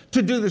on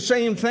to do the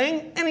same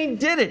thing, and he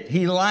did it.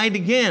 He lied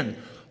again.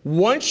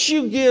 Once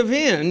you give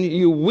in,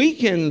 you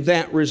weaken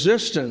that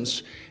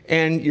resistance,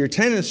 and your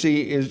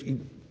tendency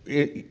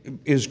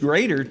is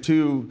greater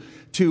to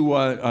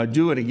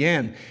do it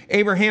again.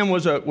 Abraham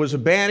was a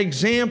bad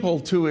example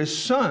to his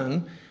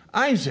son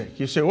Isaac.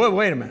 You say, well,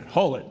 wait a minute,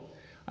 hold it.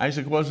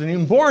 Isaac wasn't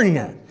even born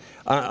yet.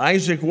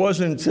 Isaac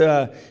wasn't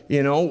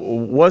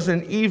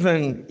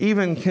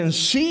even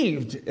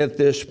conceived at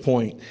this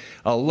point,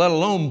 let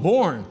alone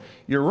born.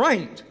 You're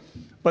right.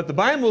 But the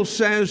Bible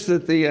says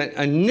that the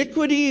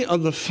iniquity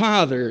of the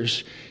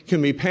fathers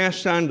can be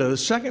passed on to the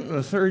second and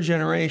the third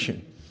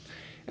generation.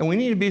 And we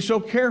need to be so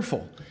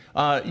careful.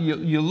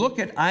 You look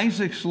at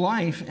Isaac's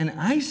life, and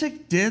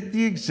Isaac did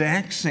the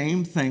exact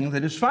same thing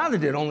that his father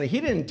did, only he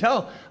didn't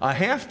tell a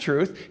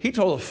half-truth. He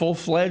told a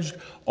full-fledged,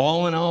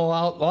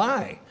 all-in-all-out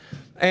lie.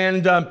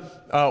 And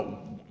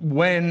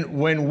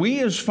when we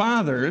as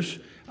fathers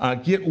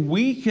get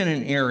weak in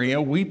an area,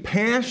 we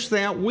pass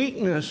that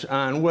weakness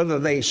on, whether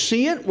they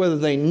see it, whether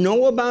they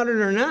know about it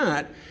or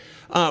not,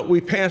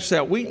 we pass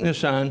that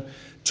weakness on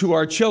to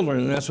our children,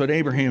 and that's what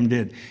Abraham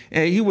did.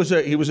 And he was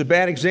a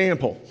bad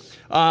example.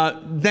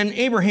 Then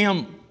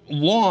Abraham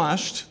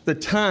lost the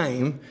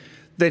time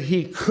that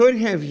he could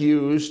have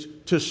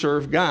used to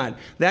serve God.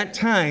 That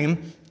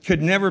time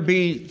could never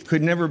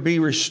be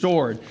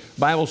restored. The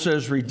Bible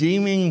says,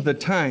 redeeming the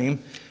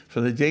time,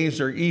 for the days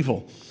are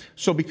evil.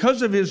 So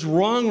because of his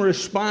wrong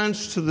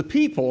response to the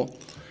people,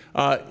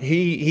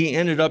 he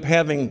ended up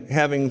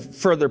having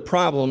further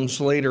problems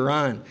later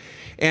on.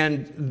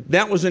 And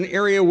that was an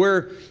area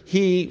where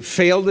he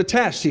failed the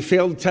test. He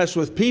failed the test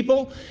with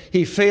people.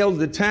 He failed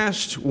the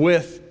test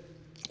with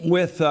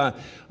the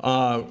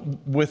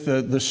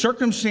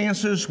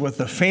circumstances, with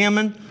the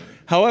famine.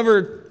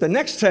 However, the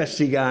next test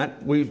he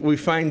got, we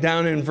find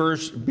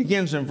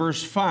begins in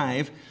verse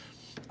 5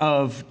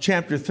 of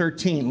chapter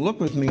 13. Look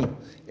with me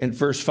in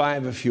verse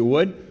 5, if you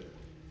would.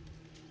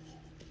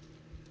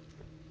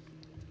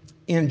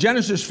 In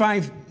Genesis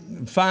 13,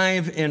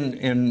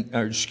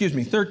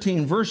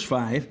 verse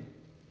 5,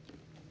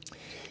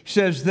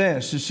 says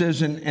this. It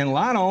says, and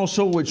Lot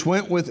also, which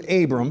went with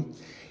Abram,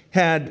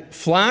 had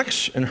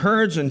flocks and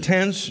herds and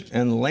tents,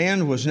 and the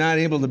land was not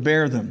able to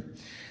bear them,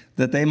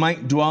 that they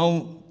might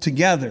dwell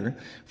together,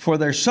 for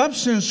their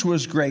substance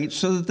was great,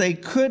 so that they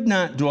could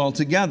not dwell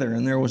together.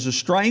 And there was a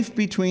strife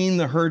between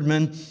the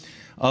herdmen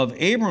of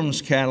Abram's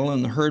cattle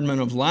and the herdmen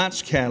of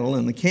Lot's cattle,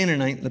 and the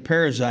Canaanite and the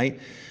Perizzite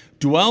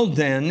dwelled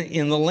then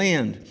in the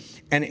land.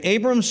 And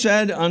Abram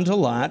said unto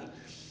Lot,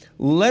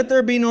 let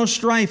there be no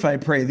strife, I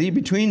pray thee,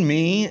 between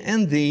me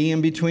and thee,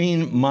 and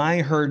between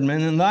my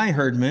herdmen and thy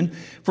herdmen,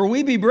 for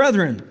we be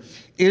brethren.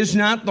 Is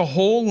not the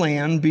whole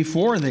land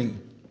before thee?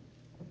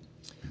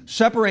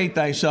 Separate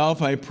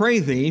thyself, I pray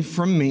thee,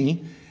 from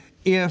me.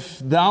 If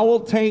thou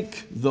wilt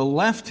take the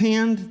left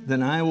hand,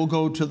 then I will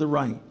go to the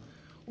right.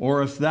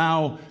 Or if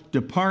thou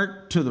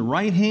depart to the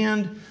right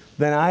hand,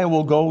 then I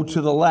will go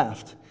to the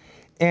left.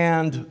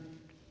 And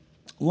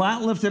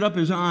Lot lifted up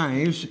his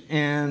eyes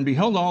and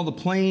beheld all the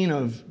plain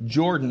of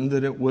Jordan,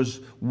 that it was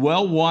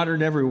well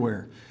watered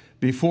everywhere,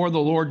 before the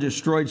Lord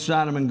destroyed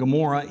Sodom and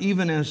Gomorrah,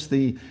 even as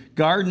the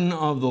garden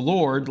of the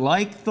Lord,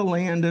 like the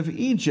land of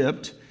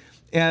Egypt,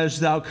 as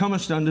thou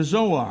comest unto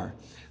Zoar.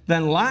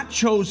 Then Lot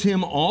chose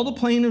him all the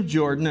plain of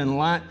Jordan, and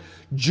Lot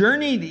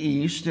journeyed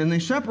east, and they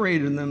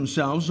separated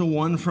themselves the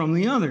one from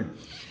the other.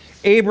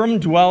 Abram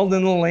dwelled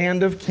in the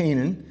land of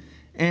Canaan,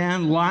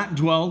 and Lot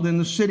dwelled in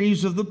the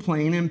cities of the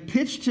plain and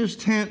pitched his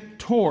tent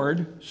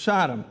toward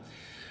Sodom.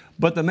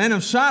 But the men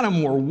of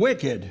Sodom were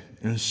wicked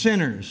and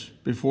sinners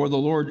before the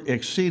Lord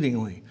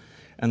exceedingly.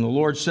 And the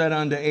Lord said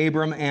unto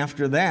Abram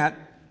after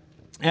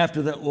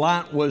that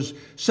Lot was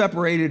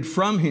separated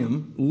from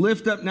him,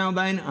 lift up now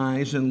thine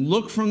eyes and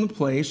look from the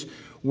place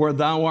where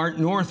thou art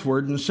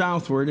northward and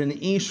southward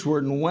and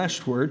eastward and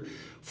westward,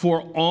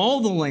 for all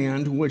the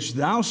land which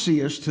thou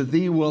seest, to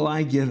thee will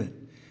I give it,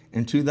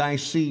 and to thy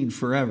seed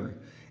forever.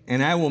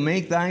 And I will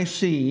make thy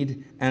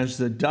seed as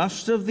the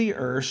dust of the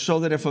earth, so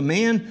that if a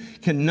man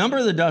can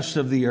number the dust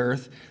of the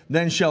earth,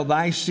 then shall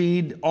thy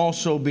seed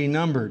also be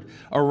numbered.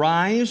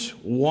 Arise,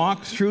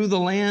 walk through the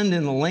land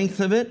in the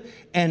length of it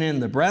and in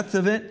the breadth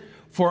of it,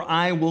 for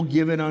I will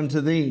give it unto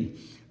thee.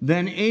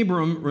 Then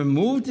Abram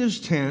removed his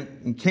tent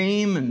and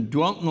came and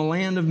dwelt in the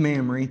land of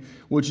Mamre,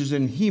 which is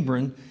in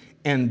Hebron,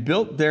 and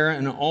built there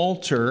an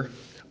altar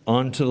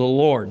unto the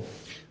Lord.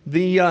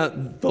 The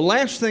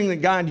last thing that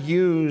God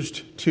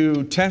used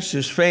to test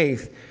his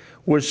faith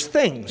was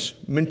things,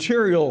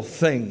 material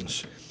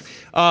things.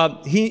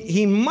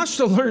 He must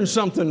have learned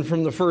something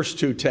from the first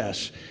two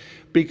tests,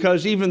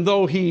 because even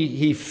though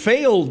he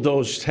failed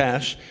those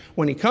tests,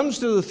 when he comes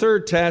to the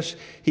third test,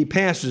 he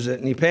passes it,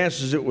 and he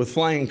passes it with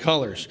flying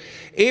colors.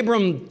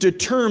 Abram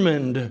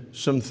determined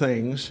some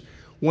things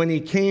when he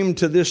came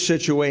to this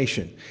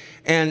situation.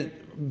 And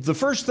the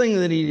first thing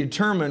that he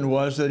determined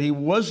was that he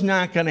was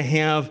not going to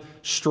have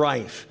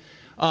strife.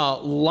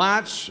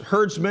 Lot's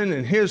herdsmen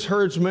and his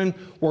herdsmen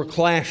were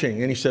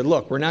clashing, and he said,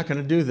 look, we're not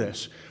going to do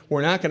this.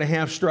 We're not going to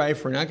have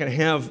strife. We're not going to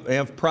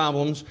have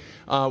problems.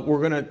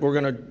 We're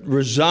going to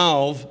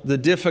resolve the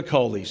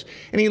difficulties.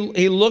 And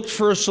he looked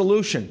for a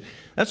solution.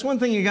 That's one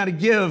thing you got to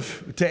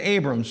give to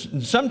Abram.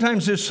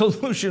 Sometimes his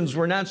solutions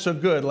were not so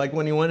good, like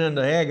when he went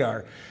into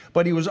Hagar.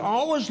 But he was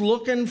always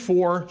looking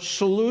for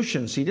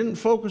solutions. He didn't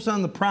focus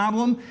on the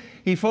problem.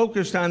 He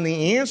focused on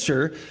the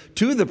answer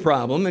to the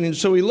problem. And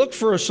so he looked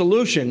for a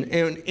solution.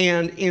 And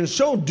in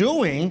so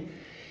doing,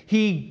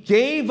 he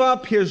gave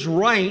up his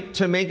right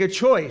to make a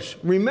choice.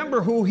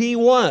 Remember who he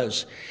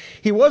was.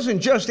 He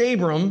wasn't just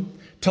Abram.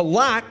 To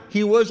Lot,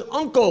 he was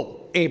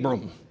Uncle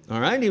Abram.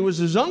 All right? He was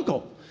his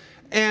uncle.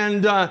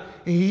 And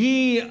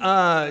he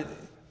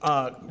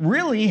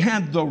really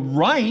had the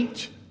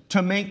right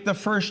to make the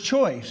first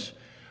choice.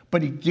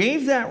 But he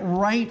gave that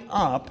right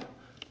up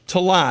to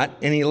Lot,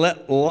 and he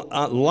let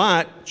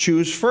Lot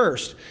choose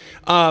first.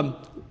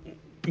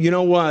 You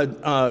know what?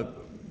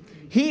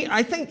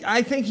 I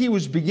think he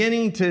was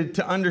beginning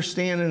to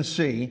understand and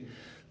see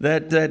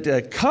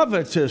that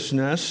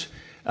covetousness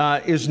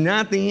is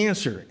not the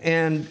answer.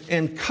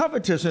 And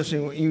covetousness,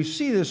 and you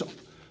see this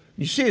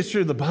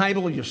through the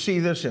Bible. You see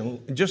this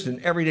just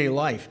in everyday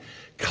life.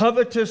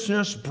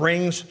 Covetousness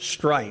brings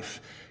strife.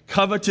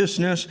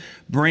 Covetousness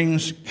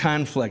brings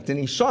conflict. And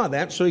he saw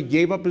that, so he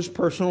gave up his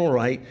personal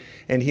right,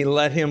 and he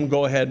let him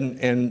go ahead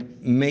and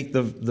make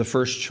the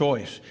first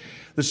choice.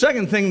 The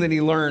second thing that he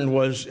learned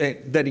was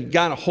that he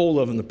got a hold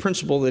of, and the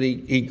principle that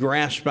he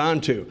grasped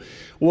onto,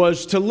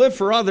 was to live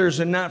for others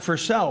and not for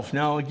self.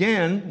 Now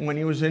again, when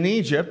he was in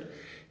Egypt,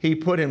 he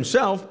put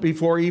himself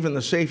before even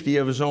the safety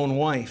of his own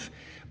wife.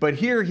 But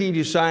here he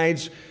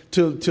decides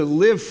to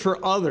live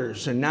for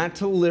others and not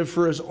to live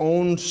for his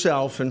own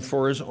self and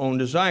for his own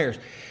desires.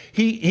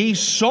 He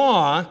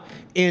saw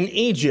in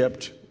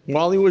Egypt,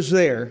 while he was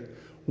there,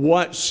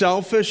 what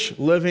selfish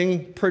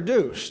living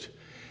produced.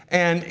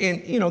 And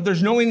you know,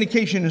 there's no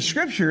indication in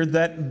Scripture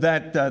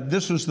that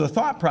this was the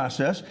thought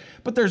process,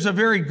 but there's a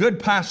very good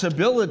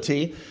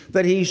possibility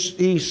that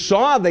he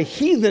saw the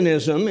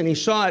heathenism, and he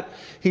saw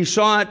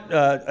it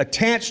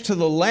attached to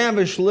the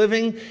lavish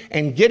living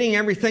and getting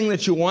everything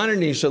that you wanted.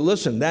 And he said,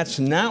 listen, that's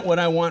not what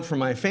I want for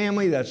my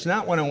family. That's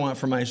not what I want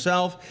for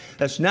myself.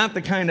 That's not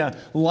the kind of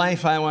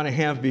life I want to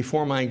have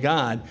before my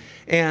God.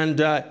 And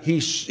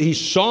he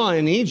saw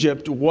in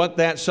Egypt what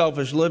that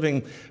selfish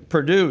living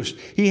produced.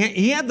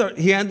 He had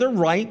the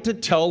right to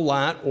tell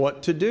Lot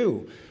what to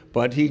do,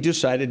 but he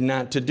decided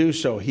not to do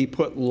so. He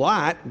put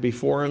Lot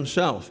before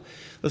himself.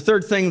 The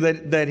third thing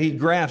that he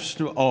grasped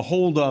a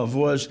hold of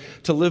was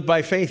to live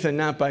by faith and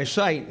not by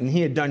sight. And he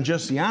had done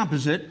just the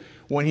opposite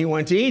when he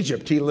went to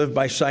Egypt. He lived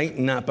by sight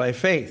and not by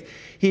faith.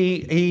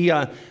 He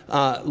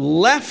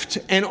left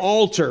an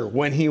altar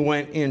when he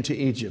went into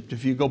Egypt.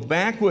 If you go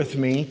back with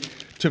me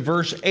to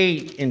verse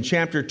 8 in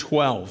chapter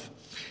 12.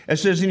 It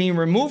says, and he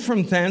removed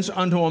from thence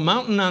unto a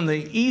mountain on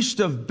the east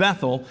of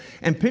Bethel,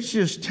 and pitched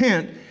his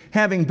tent,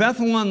 having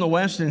Bethel on the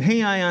west and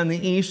Hai on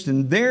the east.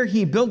 And there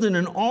he builded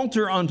an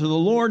altar unto the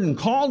Lord, and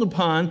called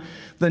upon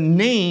the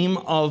name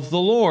of the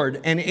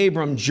Lord. And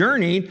Abram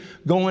journeyed,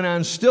 going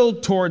on still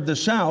toward the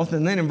south.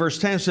 And then in verse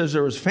 10 it says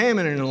there was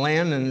famine in the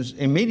land, and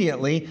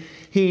immediately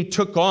he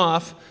took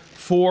off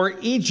for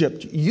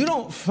Egypt. You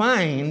don't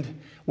find,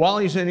 while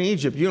he's in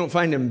Egypt, you don't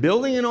find him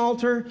building an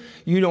altar.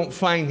 You don't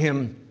find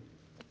him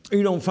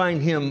You don't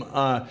find him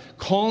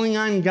calling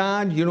on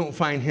God. You don't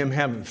find him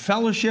having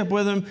fellowship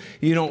with him.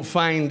 You don't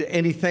find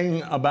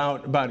anything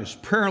about his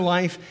prayer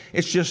life.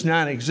 It's just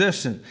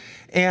non-existent.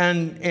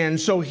 And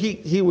so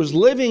he was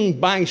living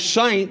by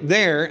sight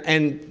there,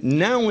 and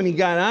now when he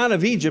got out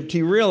of Egypt,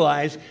 he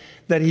realized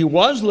that he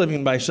was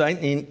living by sight,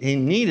 and he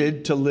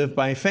needed to live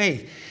by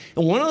faith.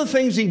 And one of the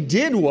things he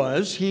did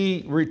was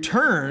he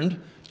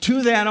returned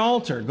to that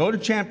altar. Go to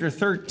chapter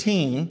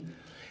 13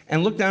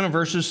 and look down at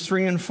verses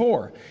 3 and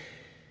 4.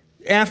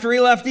 After he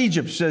left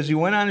Egypt, it says he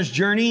went on his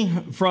journey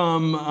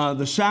from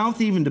the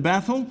south even to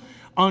Bethel,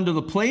 unto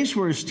the place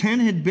where his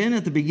tent had been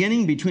at the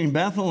beginning between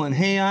Bethel and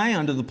Hai,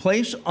 unto the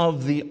place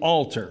of the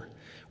altar,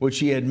 which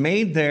he had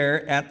made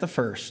there at the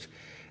first.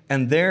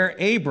 And there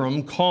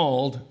Abram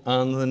called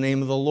on the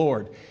name of the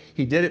Lord.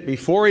 He did it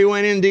before he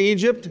went into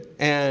Egypt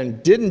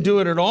and didn't do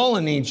it at all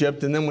in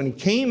Egypt. And then when he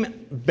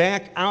came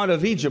back out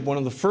of Egypt, one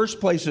of the first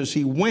places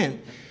he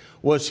went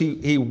was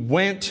he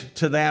went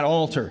to that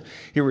altar.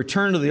 He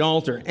returned to the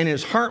altar, and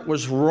his heart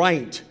was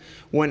right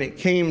when it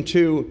came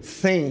to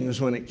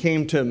things, when it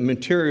came to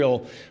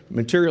material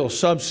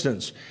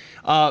substance.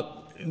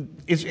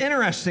 It's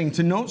interesting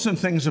to note some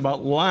things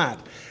about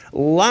Lot.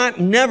 Lot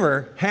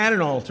never had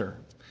an altar.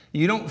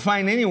 You don't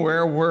find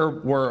anywhere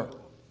where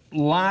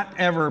Lot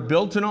ever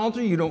built an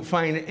altar. You don't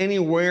find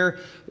anywhere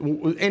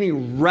any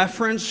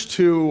reference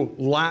to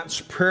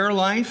Lot's prayer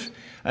life.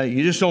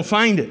 You just don't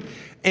find it.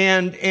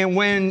 And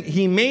when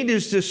he made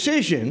his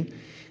decision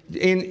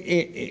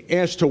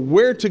as to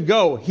where to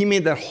go, he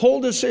made that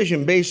whole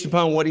decision based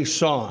upon what he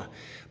saw.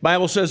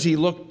 Bible says he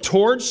looked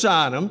towards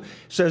Sodom,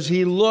 says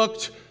he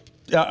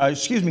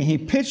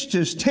pitched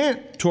his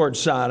tent towards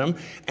Sodom,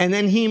 and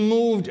then he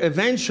moved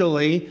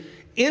eventually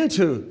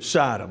into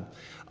Sodom.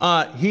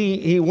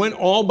 He went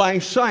all by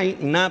sight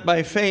and not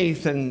by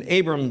faith, and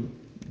Abram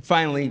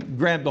finally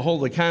grabbed the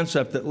hold of the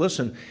concept that,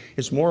 listen,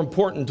 it's more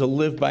important to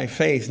live by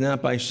faith,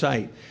 not by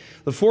sight.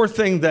 The fourth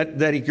thing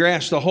that he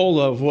grasped a hold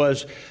of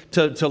was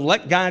to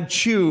let God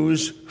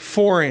choose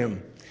for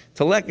him.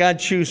 To let God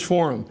choose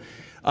for him.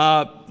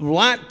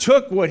 Lot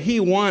took what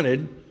he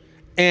wanted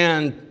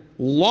and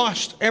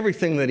lost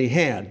everything that he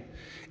had.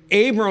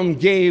 Abram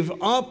gave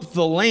up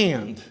the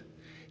land.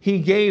 He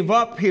gave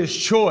up his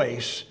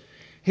choice.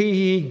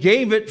 He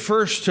gave it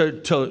first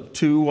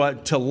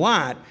to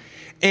Lot.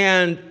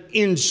 And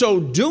in so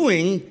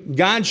doing,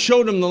 God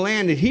showed him the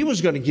land that he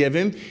was going to give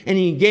him, and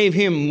he gave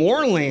him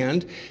more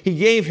land. He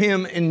gave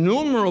him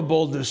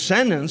innumerable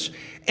descendants,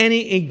 and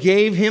he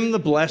gave him the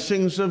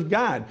blessings of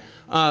God.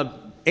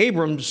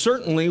 Abram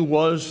certainly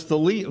was the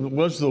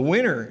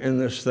winner in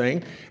this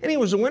thing, and he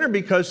was a winner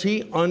because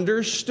he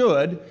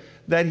understood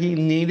that he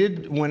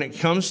needed, when it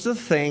comes to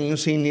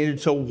things, he needed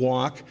to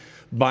walk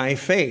by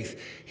faith.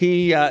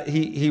 He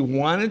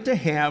wanted to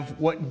have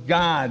what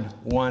God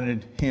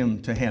wanted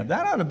him to have.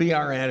 That ought to be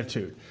our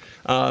attitude.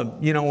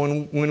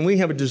 When we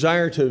have a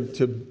desire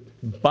to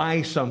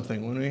buy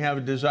something, when we have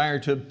a desire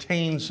to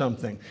obtain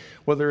something,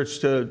 whether it's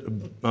to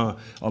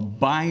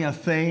buy a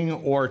thing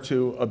or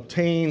to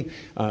obtain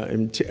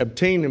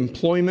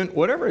employment,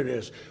 whatever it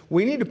is,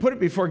 we need to put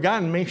it before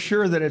God and make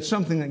sure that it's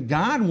something that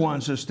God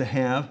wants us to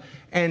have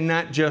and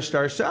not just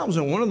ourselves.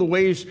 And one of the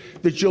ways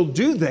that you'll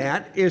do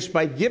that is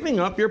by giving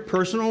up your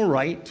personal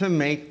right to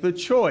make the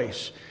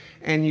choice.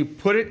 And you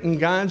put it in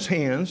God's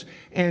hands,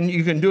 and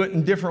you can do it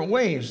in different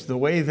ways. The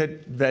way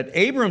that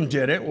Abram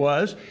did it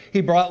was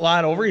he brought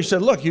Lot over. He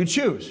said, look, you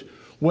choose.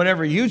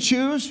 Whatever you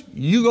choose,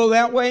 you go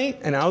that way,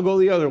 and I'll go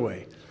the other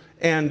way.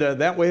 And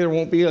that way there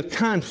won't be a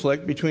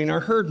conflict between our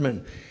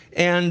herdmen.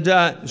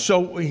 And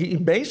so he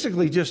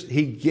basically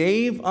he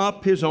gave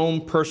up his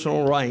own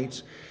personal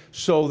rights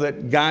so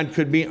that God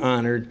could be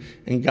honored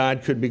and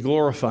God could be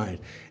glorified.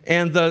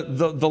 And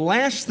the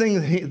last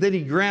thing that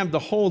he grabbed a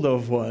hold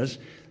of was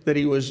that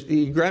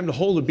he grabbed a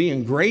hold of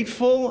being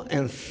grateful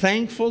and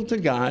thankful to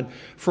God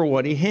for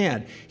what he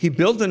had. He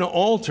built an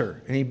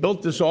altar, and he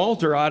built this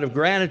altar out of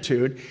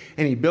gratitude,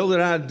 and he built it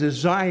out of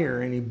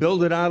desire, and he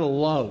built it out of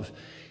love.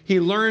 He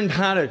learned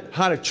how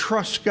to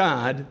trust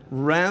God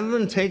rather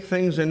than take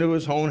things into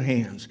his own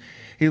hands.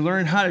 He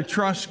learned how to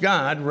trust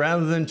God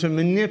rather than to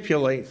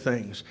manipulate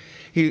things.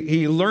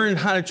 He learned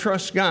how to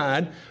trust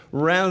God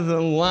rather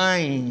than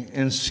lying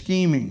and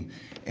scheming.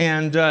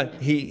 And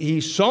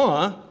he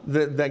saw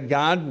that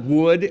God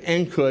would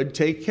and could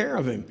take care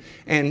of him.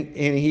 And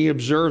he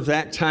observed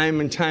that time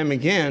and time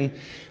again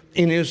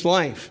in his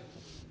life.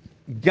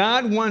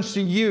 God wants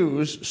to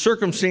use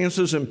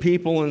circumstances and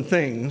people and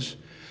things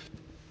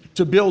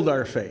to build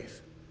our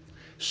faith.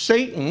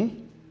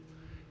 Satan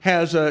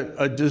has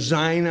a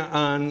design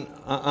on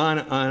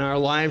our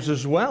lives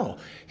as well.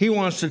 He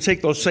wants to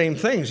take those same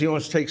things. He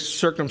wants to take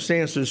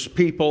circumstances,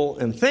 people,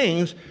 and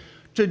things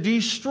to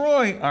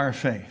destroy our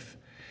faith.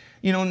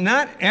 You know,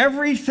 not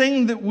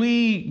everything that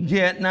we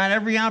get, not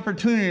every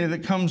opportunity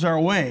that comes our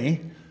way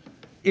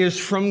is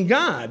from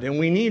God. And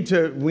we need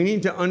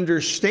to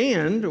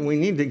understand, and we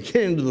need to get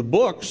into the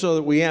book so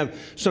that we have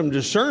some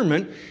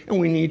discernment, and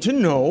we need to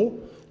know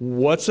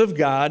what's of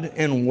God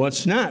and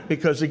what's not.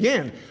 Because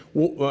again,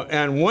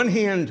 on one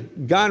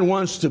hand, God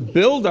wants to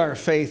build our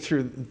faith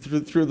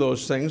through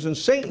those things, and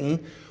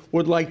Satan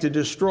would like to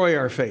destroy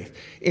our faith.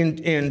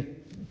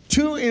 In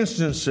two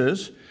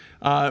instances,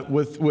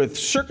 with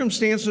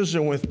circumstances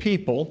and with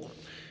people,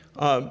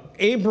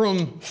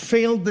 Abram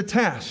failed the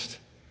test.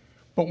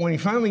 But when he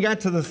finally got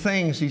to the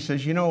things, he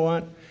says, you know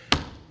what?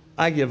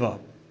 I give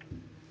up.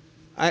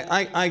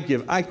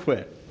 I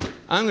quit.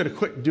 I'm going to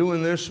quit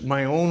doing this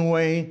my own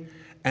way,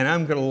 and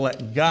I'm going to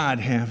let God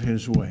have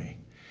his way.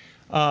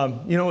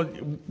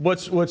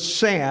 What's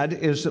sad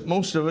is that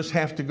most of us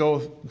have to go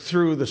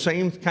through the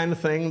same kind of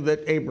thing that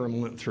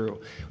Abram went through.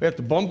 We have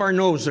to bump our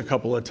nose a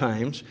couple of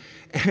times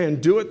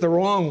and do it the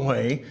wrong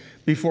way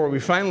before we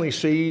finally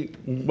see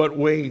what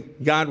way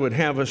God would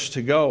have us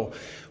to go.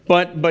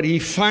 But he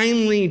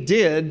finally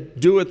did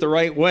do it the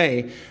right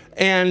way.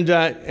 And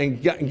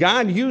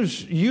God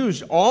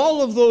used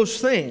all of those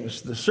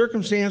things, the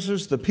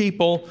circumstances, the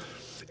people,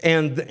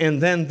 and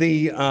then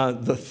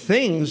the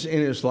things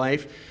in his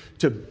life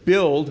to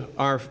build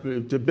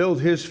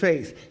his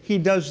faith. He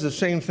does the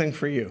same thing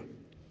for you.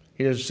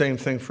 He does the same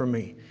thing for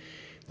me.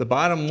 The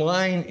bottom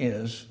line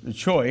is the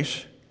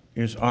choice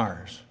is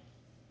ours.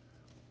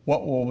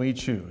 What will we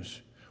choose?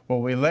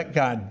 Will we let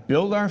God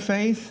build our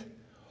faith,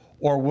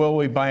 or will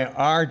we, by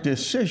our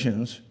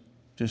decisions,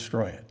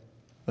 destroy it?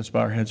 Let's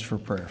bow our heads for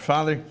prayer.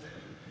 Father,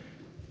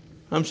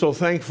 I'm so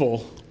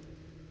thankful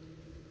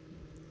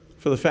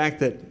for the fact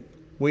that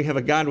we have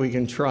a God we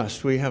can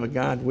trust. We have a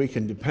God we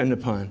can depend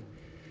upon.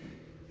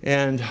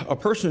 And a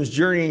person's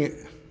journey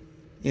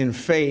in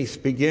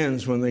faith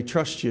begins when they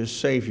trust you as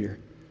Savior,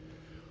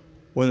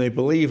 when they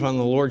believe on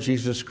the Lord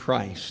Jesus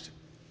Christ.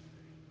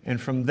 And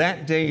from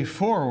that day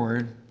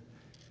forward,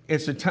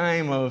 it's a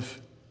time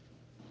of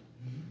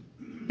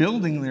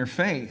building their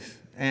faith.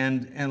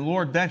 And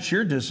Lord, that's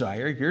your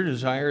desire. Your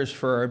desire is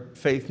for our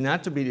faith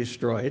not to be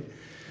destroyed,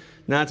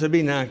 not to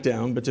be knocked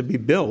down, but to be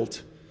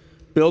built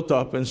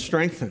up and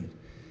strengthened.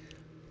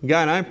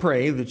 God, I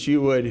pray that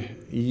you would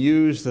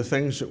use the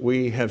things that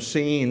we have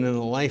seen in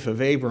the life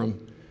of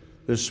Abram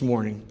this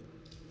morning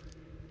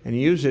and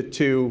use it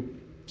to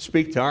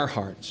speak to our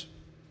hearts.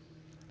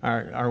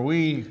 Are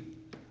we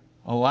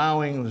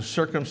allowing the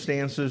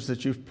circumstances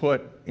that you've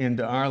put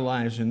into our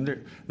lives?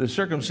 And the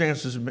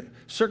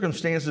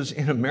circumstances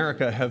in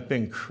America have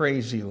been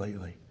crazy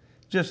lately,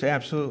 just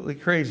absolutely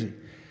crazy.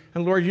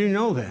 And Lord, you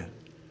know that.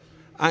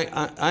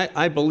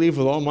 I believe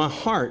with all my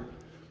heart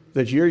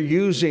that you're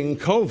using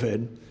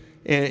COVID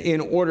in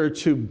order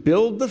to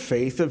build the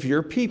faith of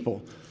your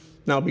people.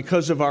 Now,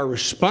 because of our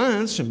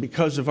response and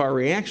because of our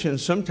reaction,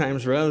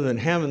 sometimes rather than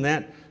having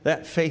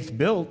that faith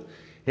built,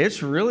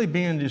 it's really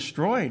being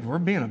destroyed. We're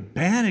being a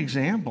bad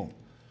example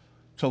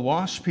to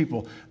lost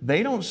people.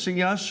 They don't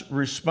see us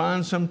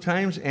respond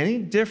sometimes any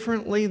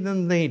differently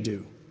than they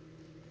do.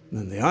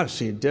 Then they ought to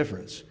see a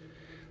difference.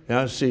 They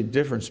ought to see a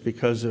difference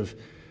because of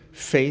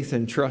faith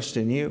and trust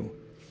in you.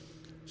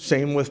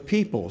 Same with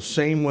people,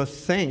 same with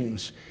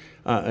things.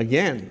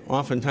 Again,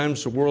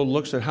 oftentimes the world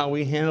looks at how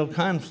we handle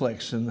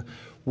conflicts, and the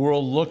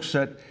world looks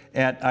at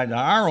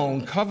our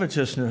own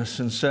covetousness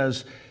and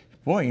says,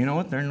 boy, you know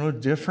what? They're no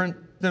different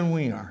than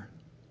we are.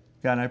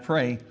 God, I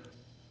pray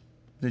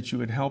that you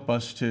would help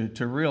us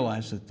to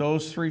realize that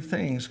those three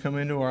things come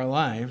into our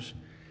lives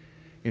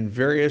in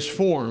various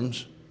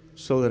forms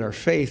so that our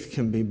faith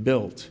can be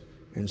built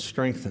and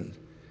strengthened.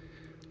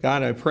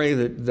 God, I pray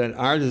that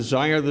our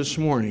desire this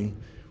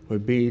morning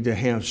would be to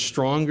have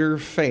stronger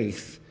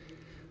faith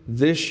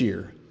this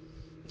year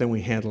than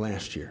we had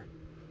last year.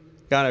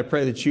 God, I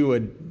pray that you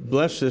would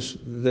bless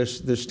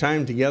this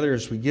time together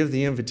as we give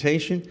the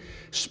invitation,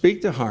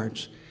 speak to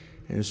hearts,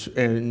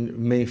 and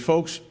may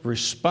folks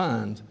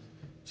respond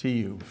to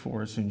you.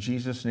 For it's in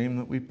Jesus' name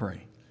that we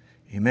pray.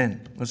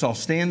 Amen. Let's all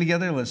stand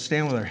together. Let's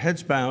stand with our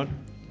heads bowed.